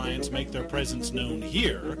Magian Alliance make their presence known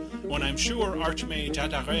here, when I'm sure Archmage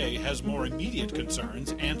Adare has more immediate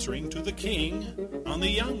concerns answering to the king on the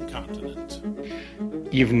young continent?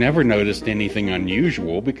 You've never noticed anything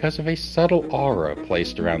unusual because of a subtle aura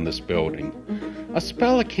placed around this building. A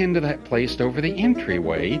spell akin to that placed over the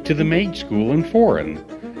entryway to the mage school in Foreign,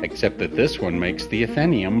 except that this one makes the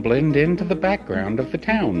Athenium blend into the background of the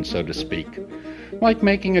town, so to speak, like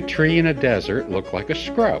making a tree in a desert look like a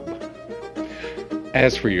scrub.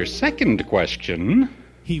 As for your second question...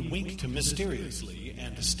 He winked mysteriously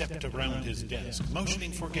and stepped around his desk,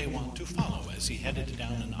 motioning for Gaywan to follow as he headed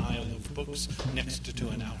down an aisle of books next to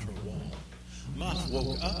an outer wall. Muff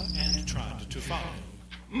woke up and tried to follow.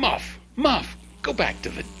 Muff, go back to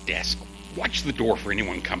the desk. Watch the door for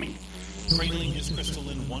anyone coming. Cradling his crystal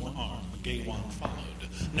in one arm, Gaywan followed,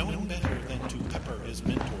 knowing better than to pepper his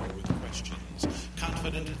mentor with questions,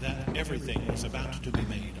 confident that everything was about to be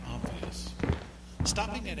made obvious.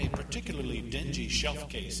 Stopping at a particularly dingy shelf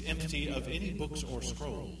case empty of any books or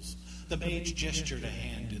scrolls, the mage gestured a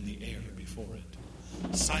hand in the air before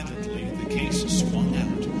it. Silently, the case swung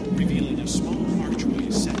out, revealing a small archway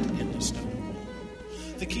set in the stone wall.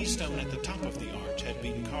 The keystone at the top of the arch had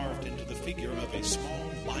been carved into the figure of a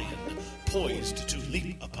small lion, poised to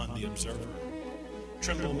leap upon the observer.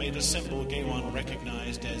 Trimble made a symbol Gaywan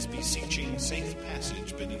recognized as beseeching safe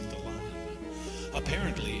passage beneath the lion.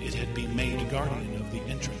 Apparently, it had been made guardian of the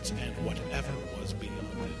entrance and whatever was beyond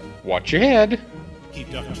it. Watch your head. He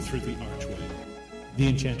ducked through the archway. The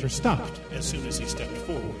enchanter stopped as soon as he stepped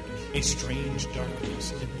forward, a strange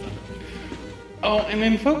darkness enveloping. Oh, and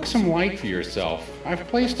invoke some light for yourself. I've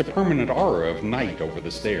placed a permanent aura of night over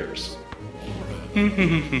the stairs.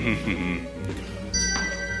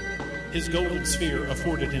 His golden sphere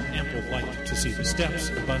afforded him ample light to see the steps,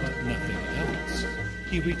 but nothing else.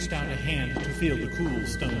 He reached out a hand to feel the cool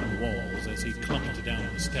stone walls as he clumped down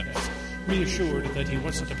the steps, reassured that he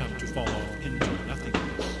wasn't about to fall off into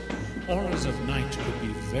nothingness. Auras of night could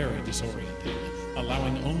be very disorienting,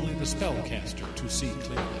 allowing only the spellcaster to see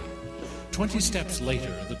clearly. 20 steps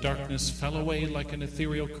later, the darkness fell away like an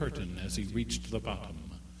ethereal curtain as he reached the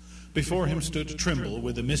bottom. Before him stood Trimble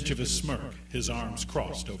with a mischievous smirk, his arms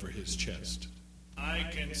crossed over his chest. I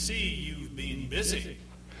can see you've been busy.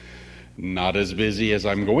 Not as busy as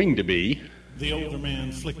I'm going to be. The older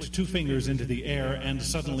man flicked 2 fingers into the air, and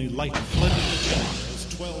suddenly light flooded the chamber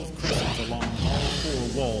as 12 crescents along all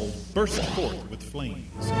 4 walls burst forth with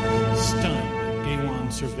flames. Stunned,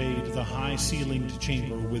 Gaywan surveyed the high-ceilinged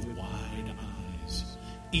chamber with wide eyes.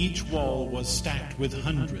 Each wall was stacked with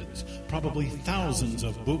hundreds, probably thousands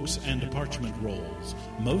of books and parchment rolls,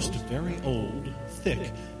 most very old,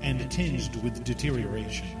 thick, and tinged with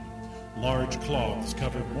deterioration. Large cloths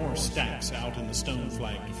covered more stacks out in the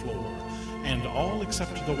stone-flagged floor, and all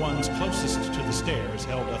except the ones closest to the stairs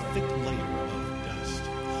held a thick layer of dust.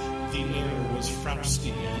 The air was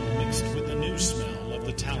frosty and mixed with the new smell of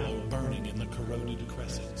the tallow burning in the corroded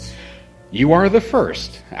cressets. You are the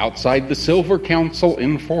first, outside the Silver Council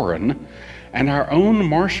in Foreign, and our own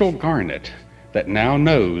Marshal Garnet, that now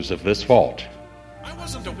knows of this vault. I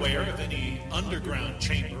wasn't aware of any underground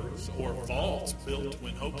chambers or vaults built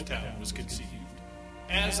when Hopetown was conceived.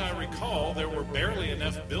 As I recall, there were barely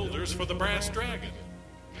enough builders for the Brass Dragon.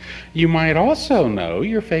 You might also know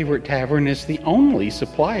your favorite tavern is the only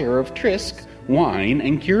supplier of Trisk, wine,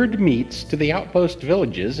 and cured meats to the outpost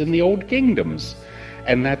villages in the Old Kingdoms,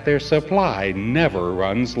 and that their supply never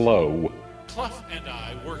runs low. Clough and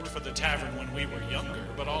I worked for the tavern when we were younger,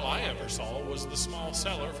 but all I ever saw was the small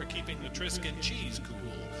cellar for keeping the Trisk and cheese cool,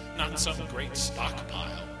 not some great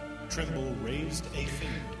stockpile. Trimble raised a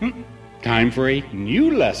finger. Time for a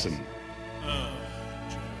new lesson. Oh,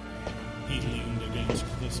 Joey. He leaned against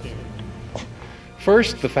the stair.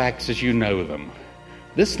 First, the facts as you know them.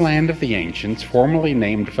 This land of the ancients, formerly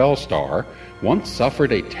named Felstar, once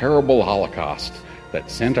suffered a terrible holocaust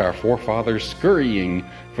that sent our forefathers scurrying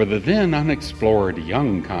for the then unexplored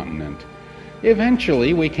young continent.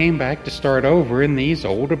 Eventually, we came back to start over in these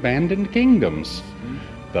old abandoned kingdoms.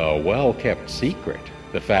 The well-kept secret,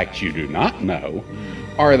 the facts you do not know,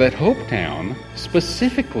 are that Hopetown,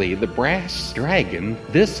 specifically the Brass Dragon,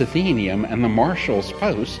 this Athenium, and the Marshal's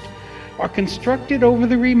Post, are constructed over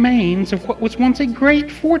the remains of what was once a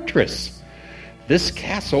great fortress. This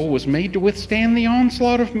castle was made to withstand the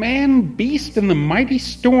onslaught of man, beast, and the mighty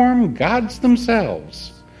storm gods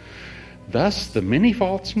themselves. Thus the many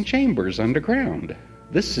vaults and chambers underground.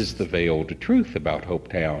 This is the veiled truth about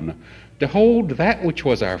Hopetown, to hold that which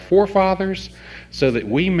was our forefathers, so that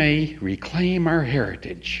we may reclaim our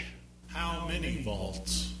heritage. How many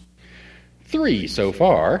vaults? 3 so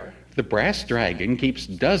far. The Brass Dragon keeps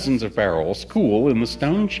dozens of barrels cool in the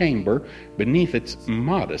stone chamber beneath its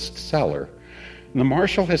modest cellar. The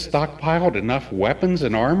Marshal has stockpiled enough weapons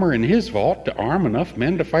and armor in his vault to arm enough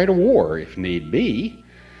men to fight a war, if need be.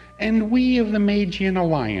 And we of the Magian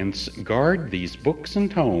Alliance guard these books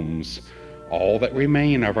and tomes, all that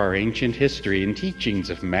remain of our ancient history and teachings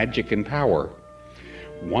of magic and power.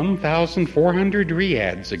 1,400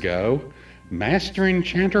 riads ago, Master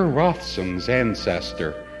Enchanter Rothson's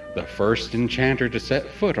ancestor, the first enchanter to set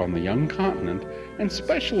foot on the young continent and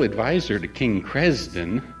special advisor to King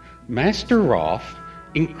Cresden, Master Roth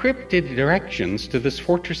encrypted directions to this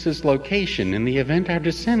fortress's location in the event our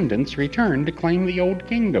descendants returned to claim the old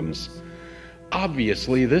kingdoms.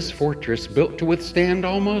 Obviously, this fortress, built to withstand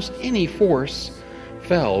almost any force,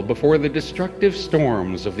 fell before the destructive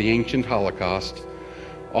storms of the ancient Holocaust.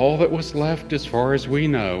 All that was left, as far as we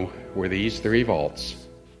know, were these 3 vaults.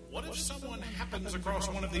 What if someone happens across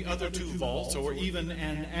one of the other 2 vaults, or even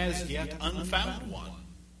an as-yet unfound one?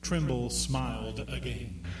 Trimble smiled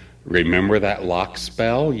again. Remember that lock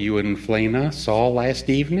spell you and Flana saw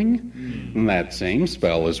last evening? That same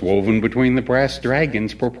spell is woven between the Brass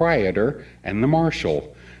Dragon's proprietor and the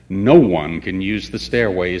Marshal. No one can use the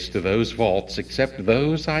stairways to those vaults except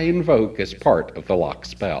those I invoke as part of the lock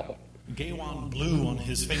spell. Gawain blew on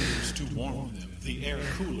his fingers to warm them, the air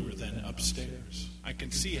cooler than upstairs. I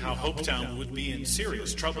can see how Hopetown would be in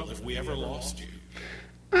serious trouble if we ever lost you.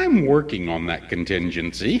 I'm working on that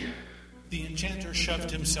contingency. The enchanter shoved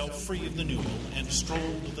himself free of the noodle and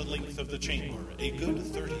strolled the length of the chamber, a good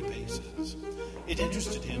 30 paces. It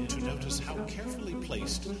interested him to notice how carefully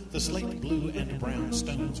placed the slate blue and brown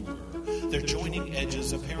stones were, their joining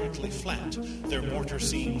edges apparently flat, their mortar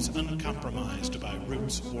seams uncompromised by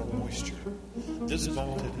roots or moisture. This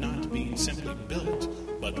vault had not been simply built,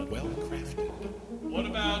 but well crafted. What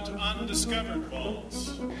about undiscovered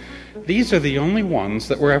vaults? These are the only ones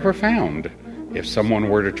that were ever found. If someone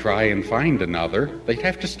were to try and find another, they'd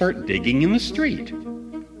have to start digging in the street.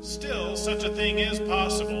 Still, such a thing is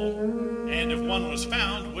possible. And if one was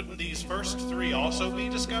found, wouldn't these first 3 also be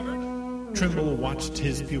discovered? Trimble watched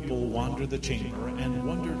his pupil wander the chamber and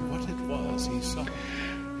wondered what it was he saw.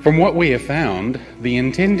 From what we have found, the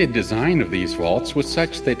intended design of these vaults was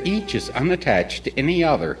such that each is unattached to any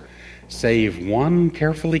other, save one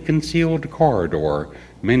carefully concealed corridor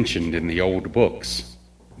mentioned in the old books.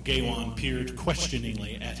 Gawain peered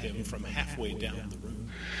questioningly at him from halfway down the room.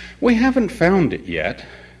 We haven't found it yet.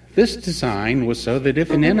 This design was so that if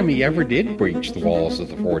an enemy ever did breach the walls of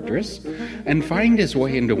the fortress and find his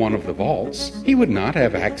way into one of the vaults, he would not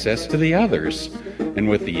have access to the others. And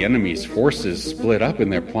with the enemy's forces split up in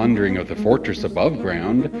their plundering of the fortress above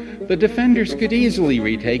ground, the defenders could easily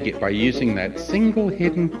retake it by using that single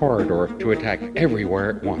hidden corridor to attack everywhere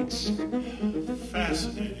at once.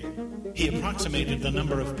 Fascinating. He approximated the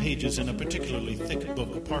number of pages in a particularly thick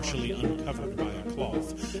book partially uncovered by a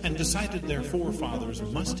cloth, and decided their forefathers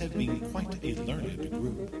must have been quite a learned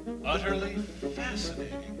group. Utterly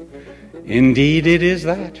fascinating. Indeed it is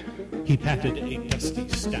that. He patted a dusty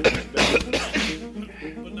stack.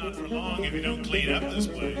 But not for long if you don't clean up this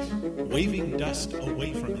place. Waving dust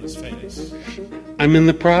away from his face. I'm in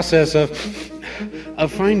the process of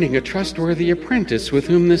finding a trustworthy apprentice with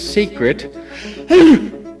whom this secret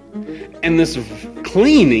and this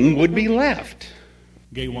cleaning would be left.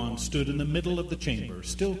 Gawain stood in the middle of the chamber,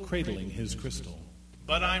 still cradling his crystal.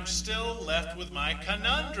 But I'm still left with my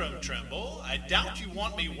conundrum, Trimble. I doubt you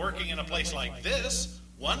want me working in a place like this.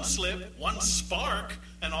 One slip, one spark,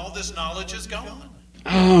 and all this knowledge is gone.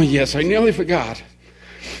 Oh, yes, I nearly forgot.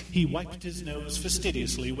 He wiped his nose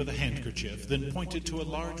fastidiously with a handkerchief, then pointed to a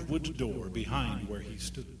large wood door behind where he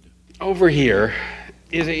stood. Over here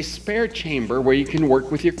is a spare chamber where you can work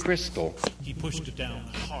with your crystal. He pushed it down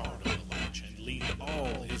hard on the latch and leaned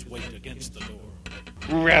all his weight against the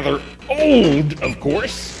door. Rather old, of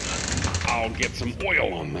course. I'll get some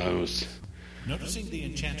oil on those. Noticing the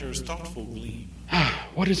Enchanter's thoughtful gleam.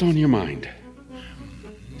 What is on your mind?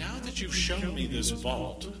 Now that you've shown me this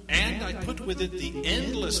vault, and I put with it the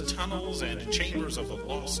endless tunnels and chambers of the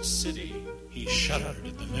lost city, he shuddered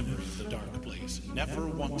at the memory of the dark place, never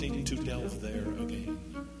wanting to delve there again.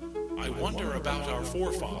 I wonder about our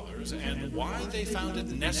forefathers and why they found it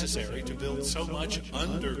necessary to build so much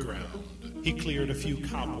underground. He cleared a few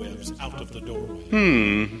cobwebs out of the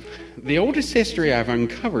doorway. The oldest history I've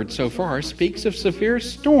uncovered so far speaks of severe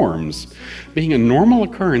storms being a normal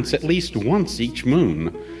occurrence at least once each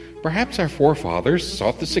moon. Perhaps our forefathers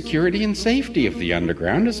sought the security and safety of the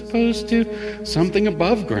underground as opposed to something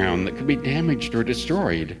above ground that could be damaged or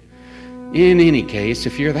destroyed. In any case,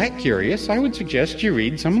 if you're that curious, I would suggest you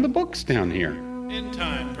read some of the books down here. In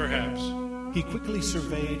time, perhaps. He quickly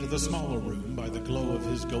surveyed the smaller room by the glow of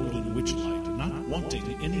his golden witchlight, not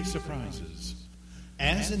wanting any surprises.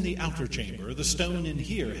 As in the outer chamber, the stone in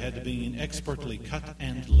here had been expertly cut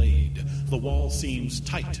and laid. The wall seems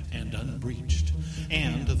tight and unbreached,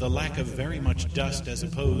 and the lack of very much dust as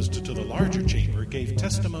opposed to the larger chamber gave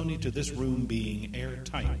testimony to this room being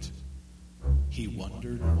airtight. He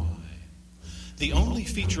wondered why. The only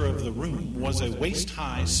feature of the room was a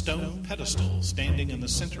waist-high stone pedestal standing in the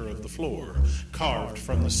center of the floor, carved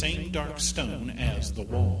from the same dark stone as the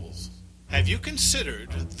walls. Have you considered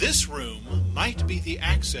this room might be the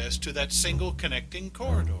access to that single connecting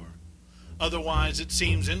corridor? Otherwise, it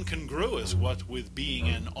seems incongruous what with being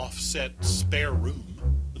an offset spare room.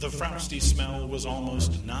 The frosty smell was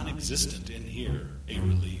almost non-existent in here, a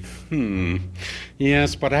relief.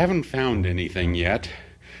 Yes, but I haven't found anything yet.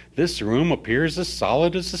 This room appears as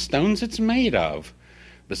solid as the stones it's made of.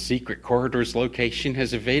 The secret corridor's location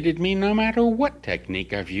has evaded me no matter what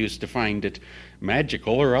technique I've used to find it,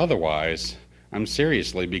 magical or otherwise. I'm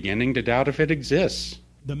seriously beginning to doubt if it exists.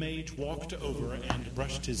 The mage walked over and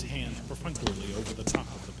brushed his hand perfunctorily over the top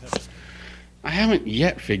of the pedestal. I haven't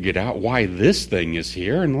yet figured out why this thing is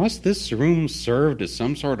here, unless this room served as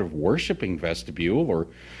some sort of worshipping vestibule or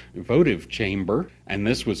votive chamber, and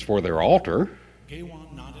this was for their altar.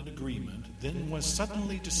 Gaywan nodded agreement, then was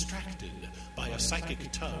suddenly distracted by a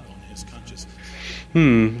psychic tug on his consciousness.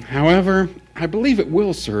 However, I believe it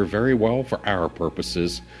will serve very well for our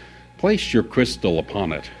purposes. Place your crystal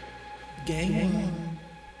upon it. Gaywan.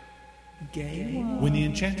 When the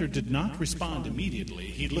enchanter did not respond immediately,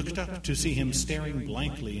 he looked up to see him staring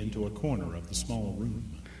blankly into a corner of the small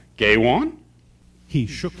room. Gaywan? He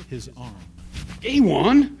shook his arm.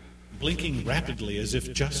 Gaywan? Blinking rapidly as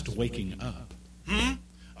if just waking up.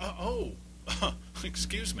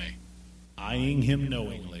 Excuse me. Eyeing him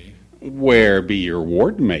knowingly. Where be your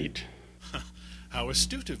ward mate? How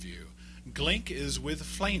astute of you. Glink is with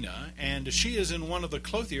Flana, and she is in one of the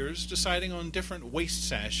clothiers deciding on different waist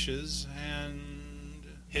sashes, and...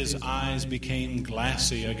 His eyes became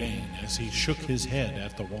glassy again as he shook his head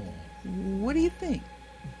at the wall. What do you think?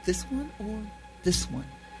 This one or this one?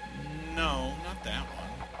 No, not that one.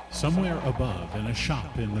 Somewhere above, in a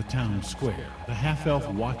shop in the town square, the half-elf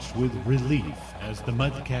watched with relief as the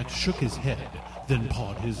mudcat shook his head, then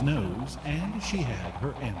pawed his nose, and she had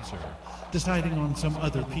her answer, deciding on some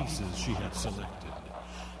other pieces she had selected.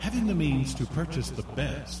 Having the means to purchase the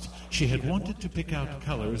best, she had wanted to pick out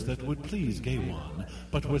colors that would please Gaywan,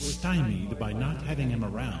 but was stymied by not having him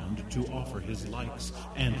around to offer his likes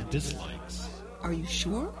and dislikes. Are you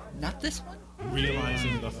sure? Not this one?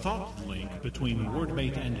 Realizing the thought link between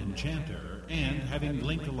wardmate and enchanter, and having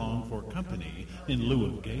Link along for company in lieu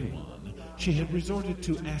of Gaywan, she had resorted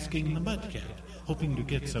to asking the mudcat, hoping to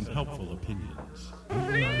get some helpful opinions.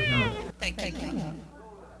 Thank you.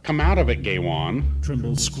 Come out of it, Gaywan.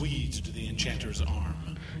 Trimble squeezed the enchanter's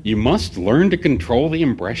arm. You must learn to control the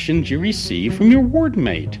impressions you receive from your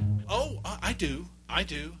wardmate. I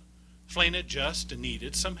do. Flana just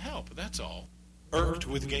needed some help, that's all. Irked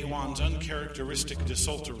with Gaywan's uncharacteristic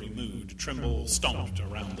desultory mood, Trimble stomped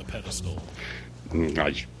around the pedestal.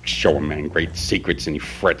 I show a man great secrets and he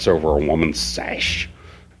frets over a woman's sash.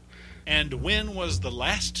 And when was the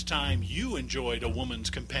last time you enjoyed a woman's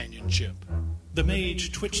companionship? The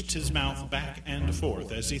mage twitched his mouth back and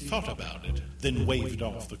forth as he thought about it, then waved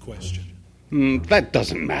off the question. That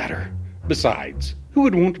doesn't matter. Besides, who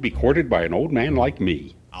would want to be courted by an old man like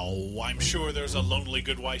me? Oh, I'm sure there's a lonely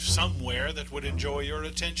good wife somewhere that would enjoy your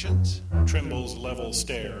attentions. Trimble's level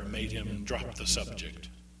stare made him drop the subject.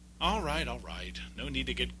 All right. No need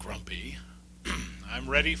to get grumpy. I'm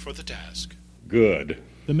ready for the task. Good.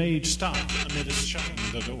 The mage stopped amidst shutting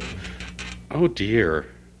the door. Oh dear.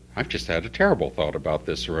 I've just had a terrible thought about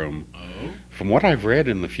this room. Oh? From what I've read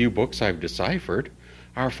in the few books I've deciphered,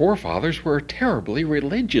 our forefathers were a terribly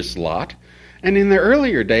religious lot, and in their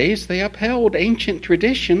earlier days they upheld ancient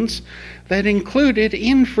traditions that included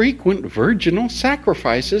infrequent virginal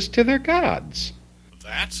sacrifices to their gods.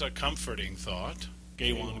 That's a comforting thought.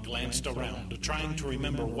 Gawain glanced around, trying to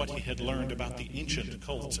remember what he had learned about the ancient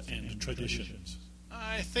cults and traditions.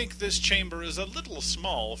 I think this chamber is a little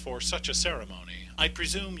small for such a ceremony. I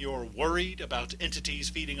presume you're worried about entities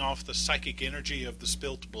feeding off the psychic energy of the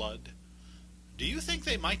spilt blood. Do you think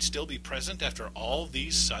they might still be present after all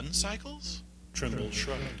these sun cycles? Trimble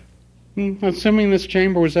shrugged. Assuming this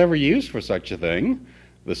chamber was ever used for such a thing,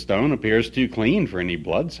 the stone appears too clean for any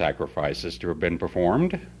blood sacrifices to have been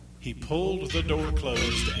performed. He pulled the door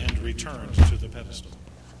closed and returned to the pedestal.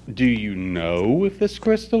 Do you know if this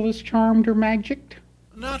crystal is charmed or magicked?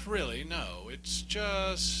 Not really, no. It's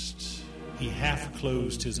just... He half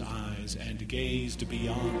closed his eyes and gazed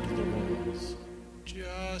beyond the walls.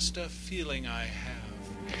 Just a feeling I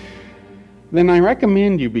have. Then I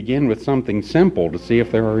recommend you begin with something simple to see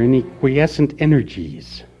if there are any quiescent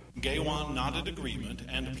energies. Gawain nodded agreement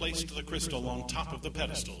and placed the crystal on top of the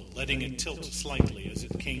pedestal, letting it tilt slightly as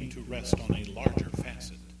it came to rest on a larger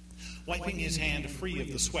facet. Wiping his hand free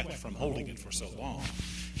of the sweat from holding it for so long,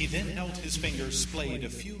 he then held his fingers splayed a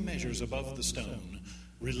few measures above the stone,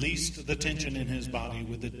 released the tension in his body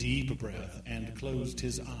with a deep breath, and closed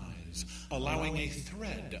his eyes, allowing a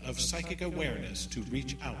thread of psychic awareness to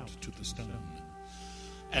reach out to the stone.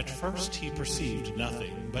 At first he perceived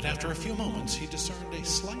nothing, but after a few moments he discerned a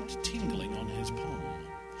slight tingling on his palm.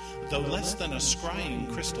 Though less than a scrying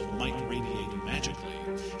crystal might radiate magically,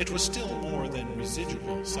 it was still more than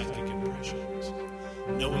residual psychic impressions.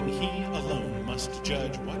 Knowing he alone must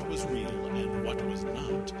judge what was real and what was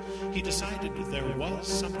not, he decided there was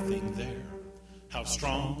something there. How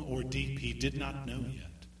strong or deep he did not know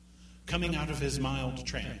yet. Coming out of his mild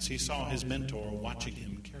trance, he saw his mentor watching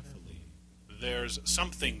him carefully. There's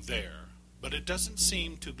something there, but it doesn't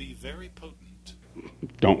seem to be very potent.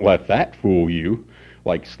 Don't let that fool you.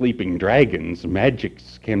 Like sleeping dragons,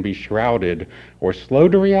 magics can be shrouded or slow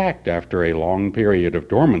to react after a long period of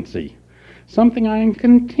dormancy. Something I am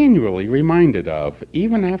continually reminded of,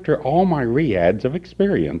 even after all my riads of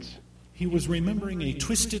experience. He was remembering a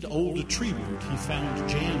twisted old tree root he found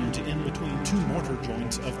jammed in between two mortar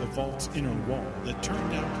joints of the vault's inner wall that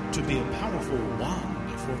turned out to be a powerful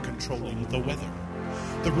wand for controlling the weather.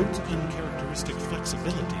 The root's uncharacteristic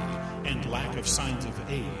flexibility and lack of signs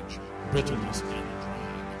of age, brittleness, and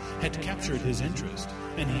drying had captured his interest,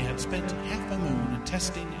 and he had spent half a moon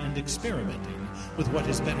testing and experimenting with what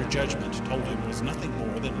his better judgment told him was nothing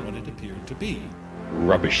more than what it appeared to be.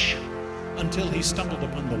 Rubbish. Until he stumbled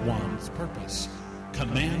upon the wand's purpose,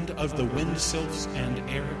 command of the wind sylphs and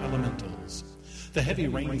air elementals. The heavy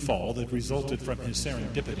rainfall that resulted from his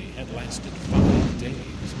serendipity had lasted 5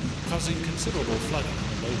 days, causing considerable flooding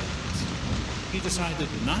in the lowlands. He decided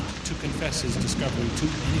not to confess his discovery to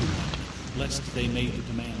anyone, lest they made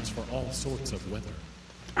demands for all sorts of weather.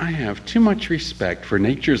 I have too much respect for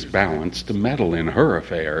nature's balance to meddle in her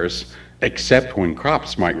affairs, except when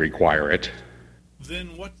crops might require it.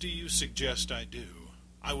 Then what do you suggest I do?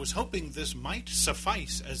 I was hoping this might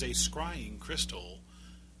suffice as a scrying crystal,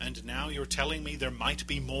 and now you're telling me there might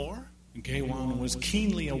be more? Gawain was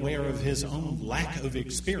keenly aware of his own lack of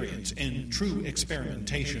experience in true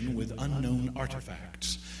experimentation with unknown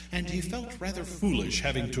artifacts, and he felt rather foolish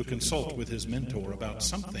having to consult with his mentor about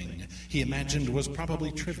something he imagined was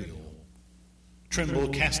probably trivial. Trimble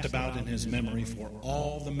cast about in his memory for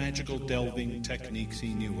all the magical delving techniques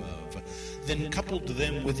he knew of, then coupled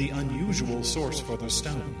them with the unusual source for the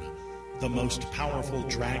stone, the most powerful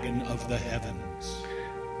dragon of the heavens.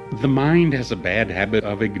 The mind has a bad habit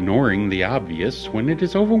of ignoring the obvious when it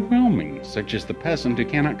is overwhelming, such as the peasant who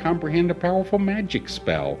cannot comprehend a powerful magic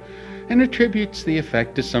spell, and attributes the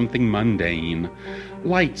effect to something mundane,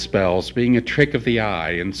 light spells being a trick of the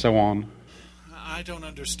eye, and so on. I don't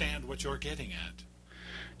understand what you're getting at.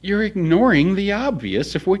 You're ignoring the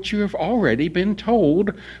obvious of which you have already been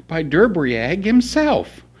told by Derbriag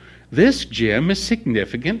himself. This gem is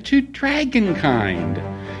significant to dragonkind,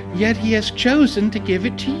 yet he has chosen to give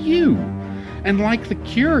it to you. And like the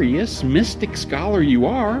curious, mystic scholar you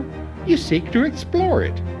are, you seek to explore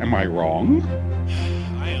it. Am I wrong?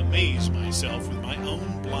 I amaze myself with my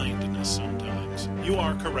own blindness sometimes. You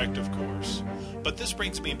are correct, of course. But this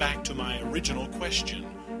brings me back to my original question.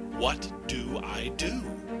 What do I do?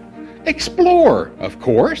 Explore, of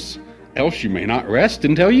course. Else you may not rest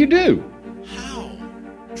until you do. How?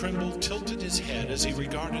 Trimble tilted his his head as he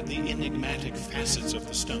regarded the enigmatic facets of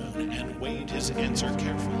the stone and weighed his answer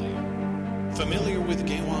carefully. Familiar with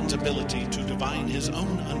Gaiwan's ability to divine his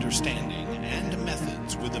own understanding and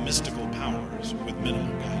methods with the mystical powers with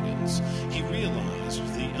minimal guidance, he realized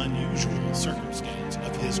the unusual circumstance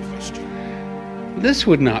of his question. This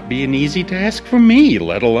would not be an easy task for me,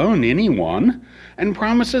 let alone anyone, and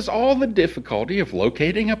promises all the difficulty of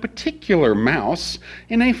locating a particular mouse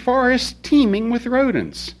in a forest teeming with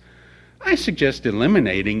rodents. I suggest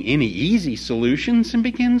eliminating any easy solutions and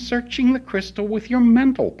begin searching the crystal with your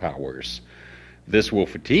mental powers. This will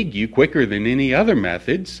fatigue you quicker than any other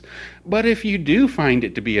methods, but if you do find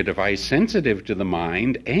it to be a device sensitive to the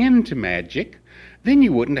mind and to magic, then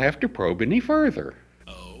you wouldn't have to probe any further.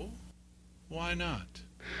 Oh? Why not?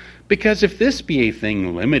 Because if this be a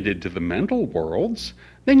thing limited to the mental worlds,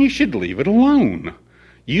 then you should leave it alone.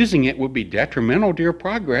 Using it would be detrimental to your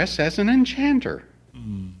progress as an enchanter.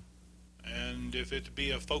 And if it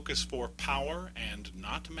be a focus for power and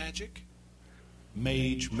not magic?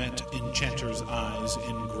 Mage met Enchanter's eyes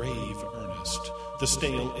in grave earnest, the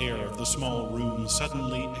stale air of the small room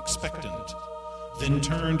suddenly expectant, then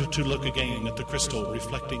turned to look again at the crystal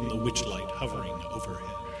reflecting the witchlight hovering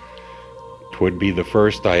overhead. 'Twould be the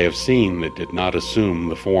first I have seen that did not assume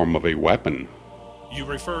the form of a weapon. You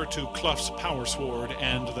refer to Clough's power sword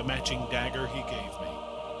and the matching dagger he gave me.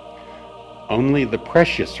 Only the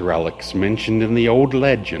precious relics mentioned in the old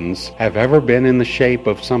legends have ever been in the shape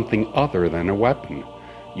of something other than a weapon.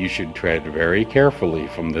 You should tread very carefully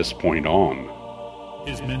from this point on.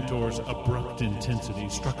 His mentor's abrupt intensity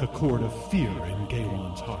struck a chord of fear in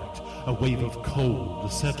Gaiwan's heart, a wave of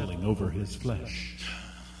cold settling over his flesh.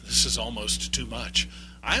 This is almost too much.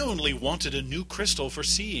 I only wanted a new crystal for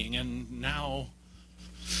seeing, and now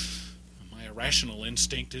my irrational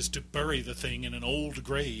instinct is to bury the thing in an old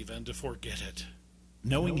grave and to forget it.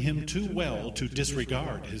 Knowing him too well to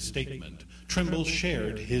disregard his statement, Trimble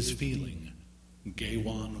shared his feeling.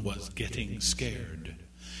 Gaiwan was getting scared.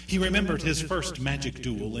 He remembered his first magic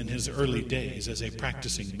duel in his early days as a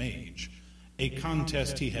practicing mage, a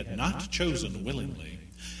contest he had not chosen willingly,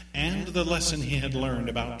 and the lesson he had learned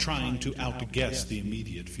about trying to outguess the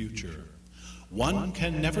immediate future. One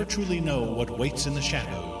can never truly know what waits in the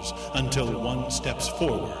shadows until one steps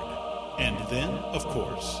forward, and then, of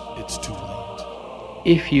course, it's too late.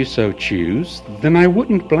 If you so choose, then I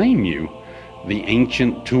wouldn't blame you. The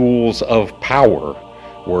ancient tools of power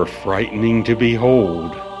were frightening to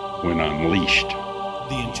behold when unleashed.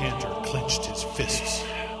 The enchanter clenched his fists.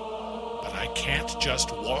 But I can't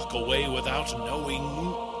just walk away without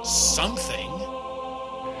knowing something.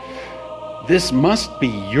 This must be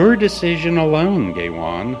your decision alone,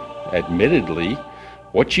 Gaiwan. Admittedly,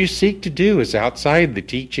 what you seek to do is outside the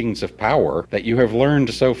teachings of power that you have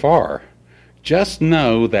learned so far. Just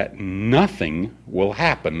know that nothing will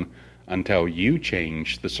happen until you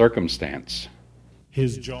change the circumstance.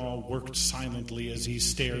 His jaw worked silently as he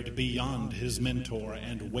stared beyond his mentor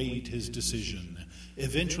and weighed his decision,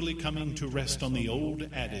 eventually coming to rest on the old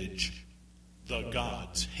adage, "The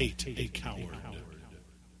gods hate a coward."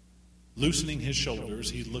 Loosening his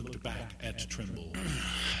shoulders, he looked back at Trimble.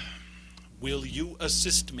 Will you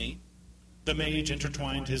assist me? The mage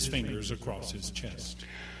intertwined his fingers across his chest.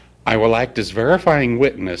 I will act as verifying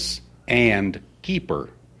witness and keeper.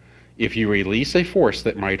 If you release a force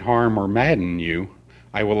that might harm or madden you,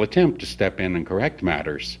 I will attempt to step in and correct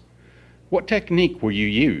matters. What technique will you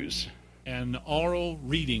use? An oral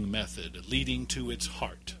reading method leading to its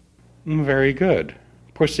heart. Very good.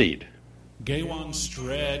 Proceed. Gaiwan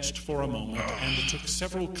stretched for a moment and took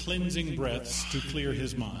several cleansing breaths to clear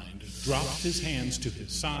his mind, dropped his hands to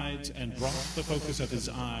his sides, and brought the focus of his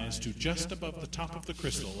eyes to just above the top of the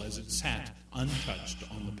crystal as it sat untouched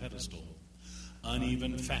on the pedestal.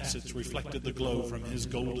 Uneven facets reflected the glow from his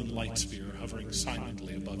golden light sphere hovering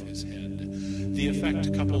silently above his head, the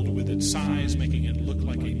effect coupled with its size making it look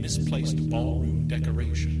like a misplaced ballroom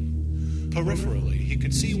decoration. Peripherally, he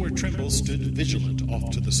could see where Trimble stood vigilant off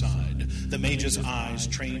to the side, the mage's eyes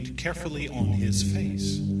trained carefully on his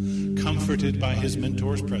face. Comforted by his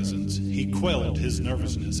mentor's presence, he quelled his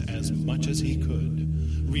nervousness as much as he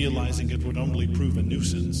could, realizing it would only prove a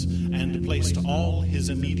nuisance, and placed all his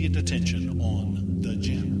immediate attention on the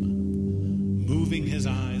gem. Moving his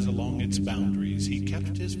eyes along its boundaries, he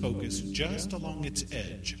kept his focus just along its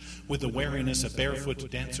edge, with the wariness a barefoot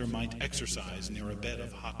dancer might exercise near a bed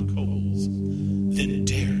of hot coals, then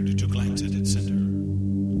dared to glance at its center.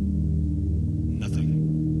 Nothing.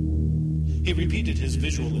 He repeated his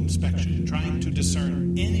visual inspection, trying to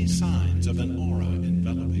discern any signs of an aura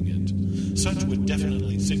enveloping it. Such would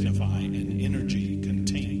definitely signify an energy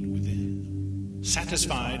contained within.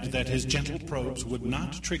 Satisfied that his gentle probes would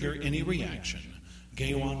not trigger any reaction,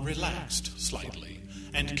 Gawain relaxed slightly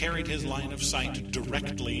and carried his line of sight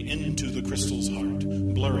directly into the crystal's heart,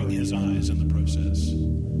 blurring his eyes in the process.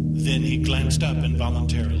 Then he glanced up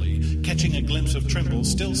involuntarily, catching a glimpse of Trimble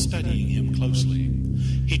still studying him closely.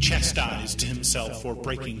 He chastised himself for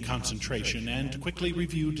breaking concentration and quickly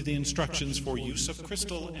reviewed the instructions for use of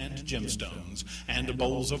crystal and gemstones and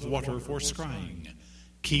bowls of water for scrying.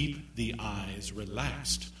 Keep the eyes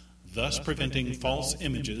relaxed, thus preventing false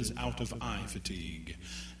images out of eye fatigue.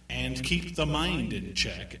 And keep the mind in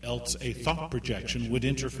check, else a thought projection would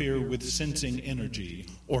interfere with sensing energy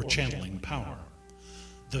or channeling power.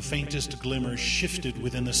 The faintest glimmer shifted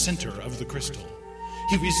within the center of the crystal.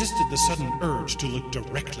 He resisted the sudden urge to look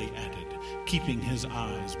directly at it, keeping his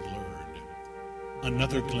eyes blurred.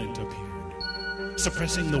 Another glint appeared,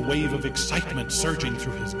 suppressing the wave of excitement surging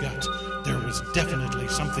through his gut. There was definitely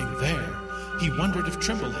something there. He wondered if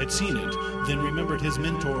Trimble had seen it, then remembered his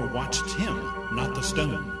mentor watched him, not the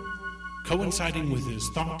stone. Coinciding with his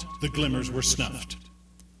thought, the glimmers were snuffed.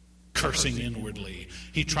 Cursing inwardly,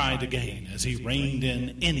 he tried again as he reined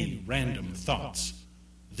in any random thoughts.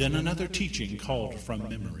 Then another teaching called from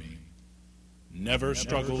memory. Never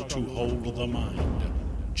struggle to hold the mind,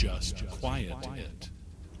 just quiet it.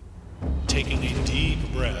 Taking a deep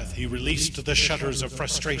breath, he released the shudders of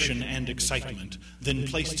frustration and excitement, then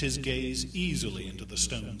placed his gaze easily into the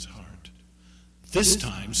stone's heart. This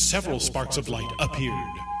time, several sparks of light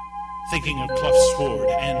appeared. Thinking of Cluff's sword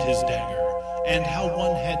and his dagger, and how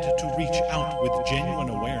one had to reach out with genuine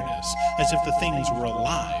awareness, as if the things were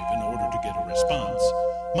alive in order to get a response,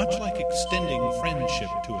 much like extending friendship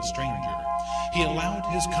to a stranger, he allowed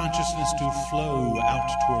his consciousness to flow out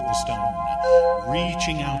toward the stone,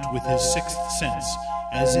 reaching out with his sixth sense,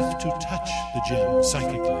 as if to touch the gem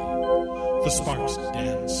psychically. The sparks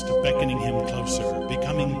danced, beckoning him closer,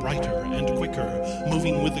 becoming brighter and quicker,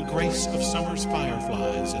 moving with the grace of summer's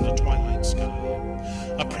fireflies in a twilight sky.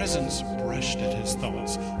 A presence brushed at his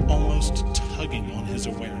thoughts, almost tugging on his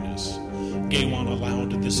awareness. Gawain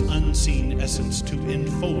allowed this unseen essence to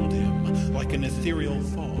enfold him like an ethereal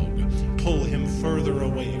fog, pull him further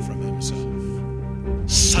away from himself.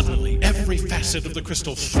 Suddenly, every facet of the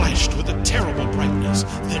crystal flashed with a terrible brightness,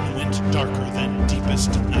 then went darker than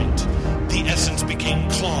deepest night. The essence became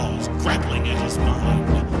claws grappling at his mind.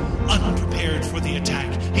 Unprepared for the attack,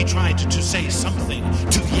 he tried to say something,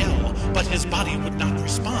 to yell, but his body would not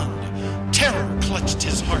respond. Terror clutched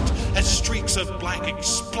his heart as streaks of black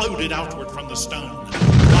exploded outward from the stone,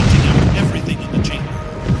 blotting out everything in the chamber.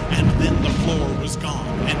 And then the floor was gone,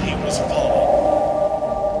 and he was falling.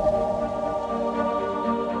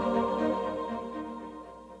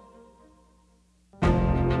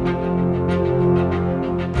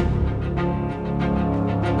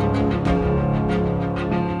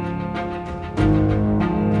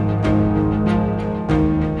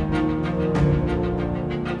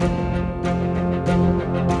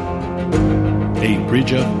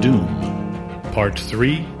 Bridge of Doom, Part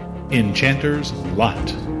 3, Enchanter'S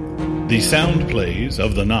Lot. The sound plays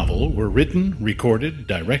of the novel were written, recorded,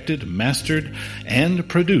 directed, mastered, and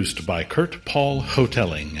produced by Kurt Paul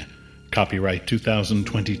Hotelling. Copyright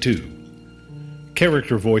 2022.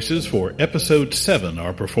 Character voices for Episode 7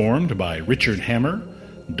 are performed by Richard Hammer,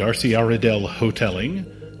 Darcy Aridell Hotelling,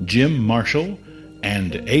 Jim Marshall,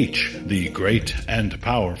 and H, the Great and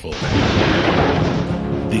Powerful.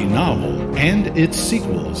 The novel and its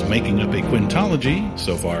sequels, making up a quintology,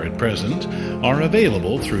 so far at present, are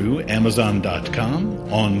available through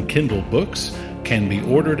Amazon.com, on Kindle Books, can be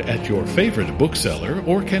ordered at your favorite bookseller,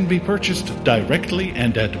 or can be purchased directly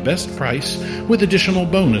and at best price with additional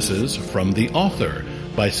bonuses from the author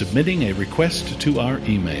by submitting a request to our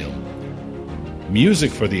email. Music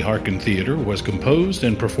for the Harken Theater was composed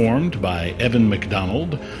and performed by Evan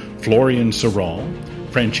MacDonald, Florian Serral,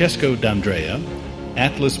 Francesco D'Andrea,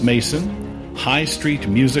 Atlas Mason, High Street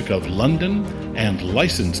Music of London, and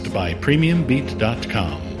licensed by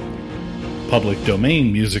PremiumBeat.com. Public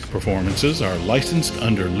domain music performances are licensed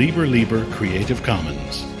under Liber Creative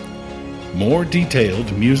Commons. More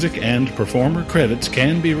detailed music and performer credits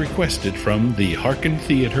can be requested from the Harken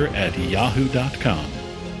Theater at yahoo.com.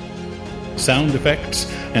 Sound effects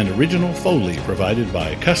and original Foley provided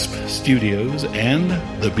by Cusp Studios and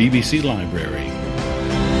the BBC Library.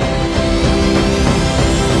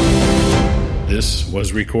 This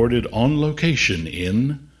was recorded on location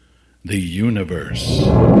in the universe.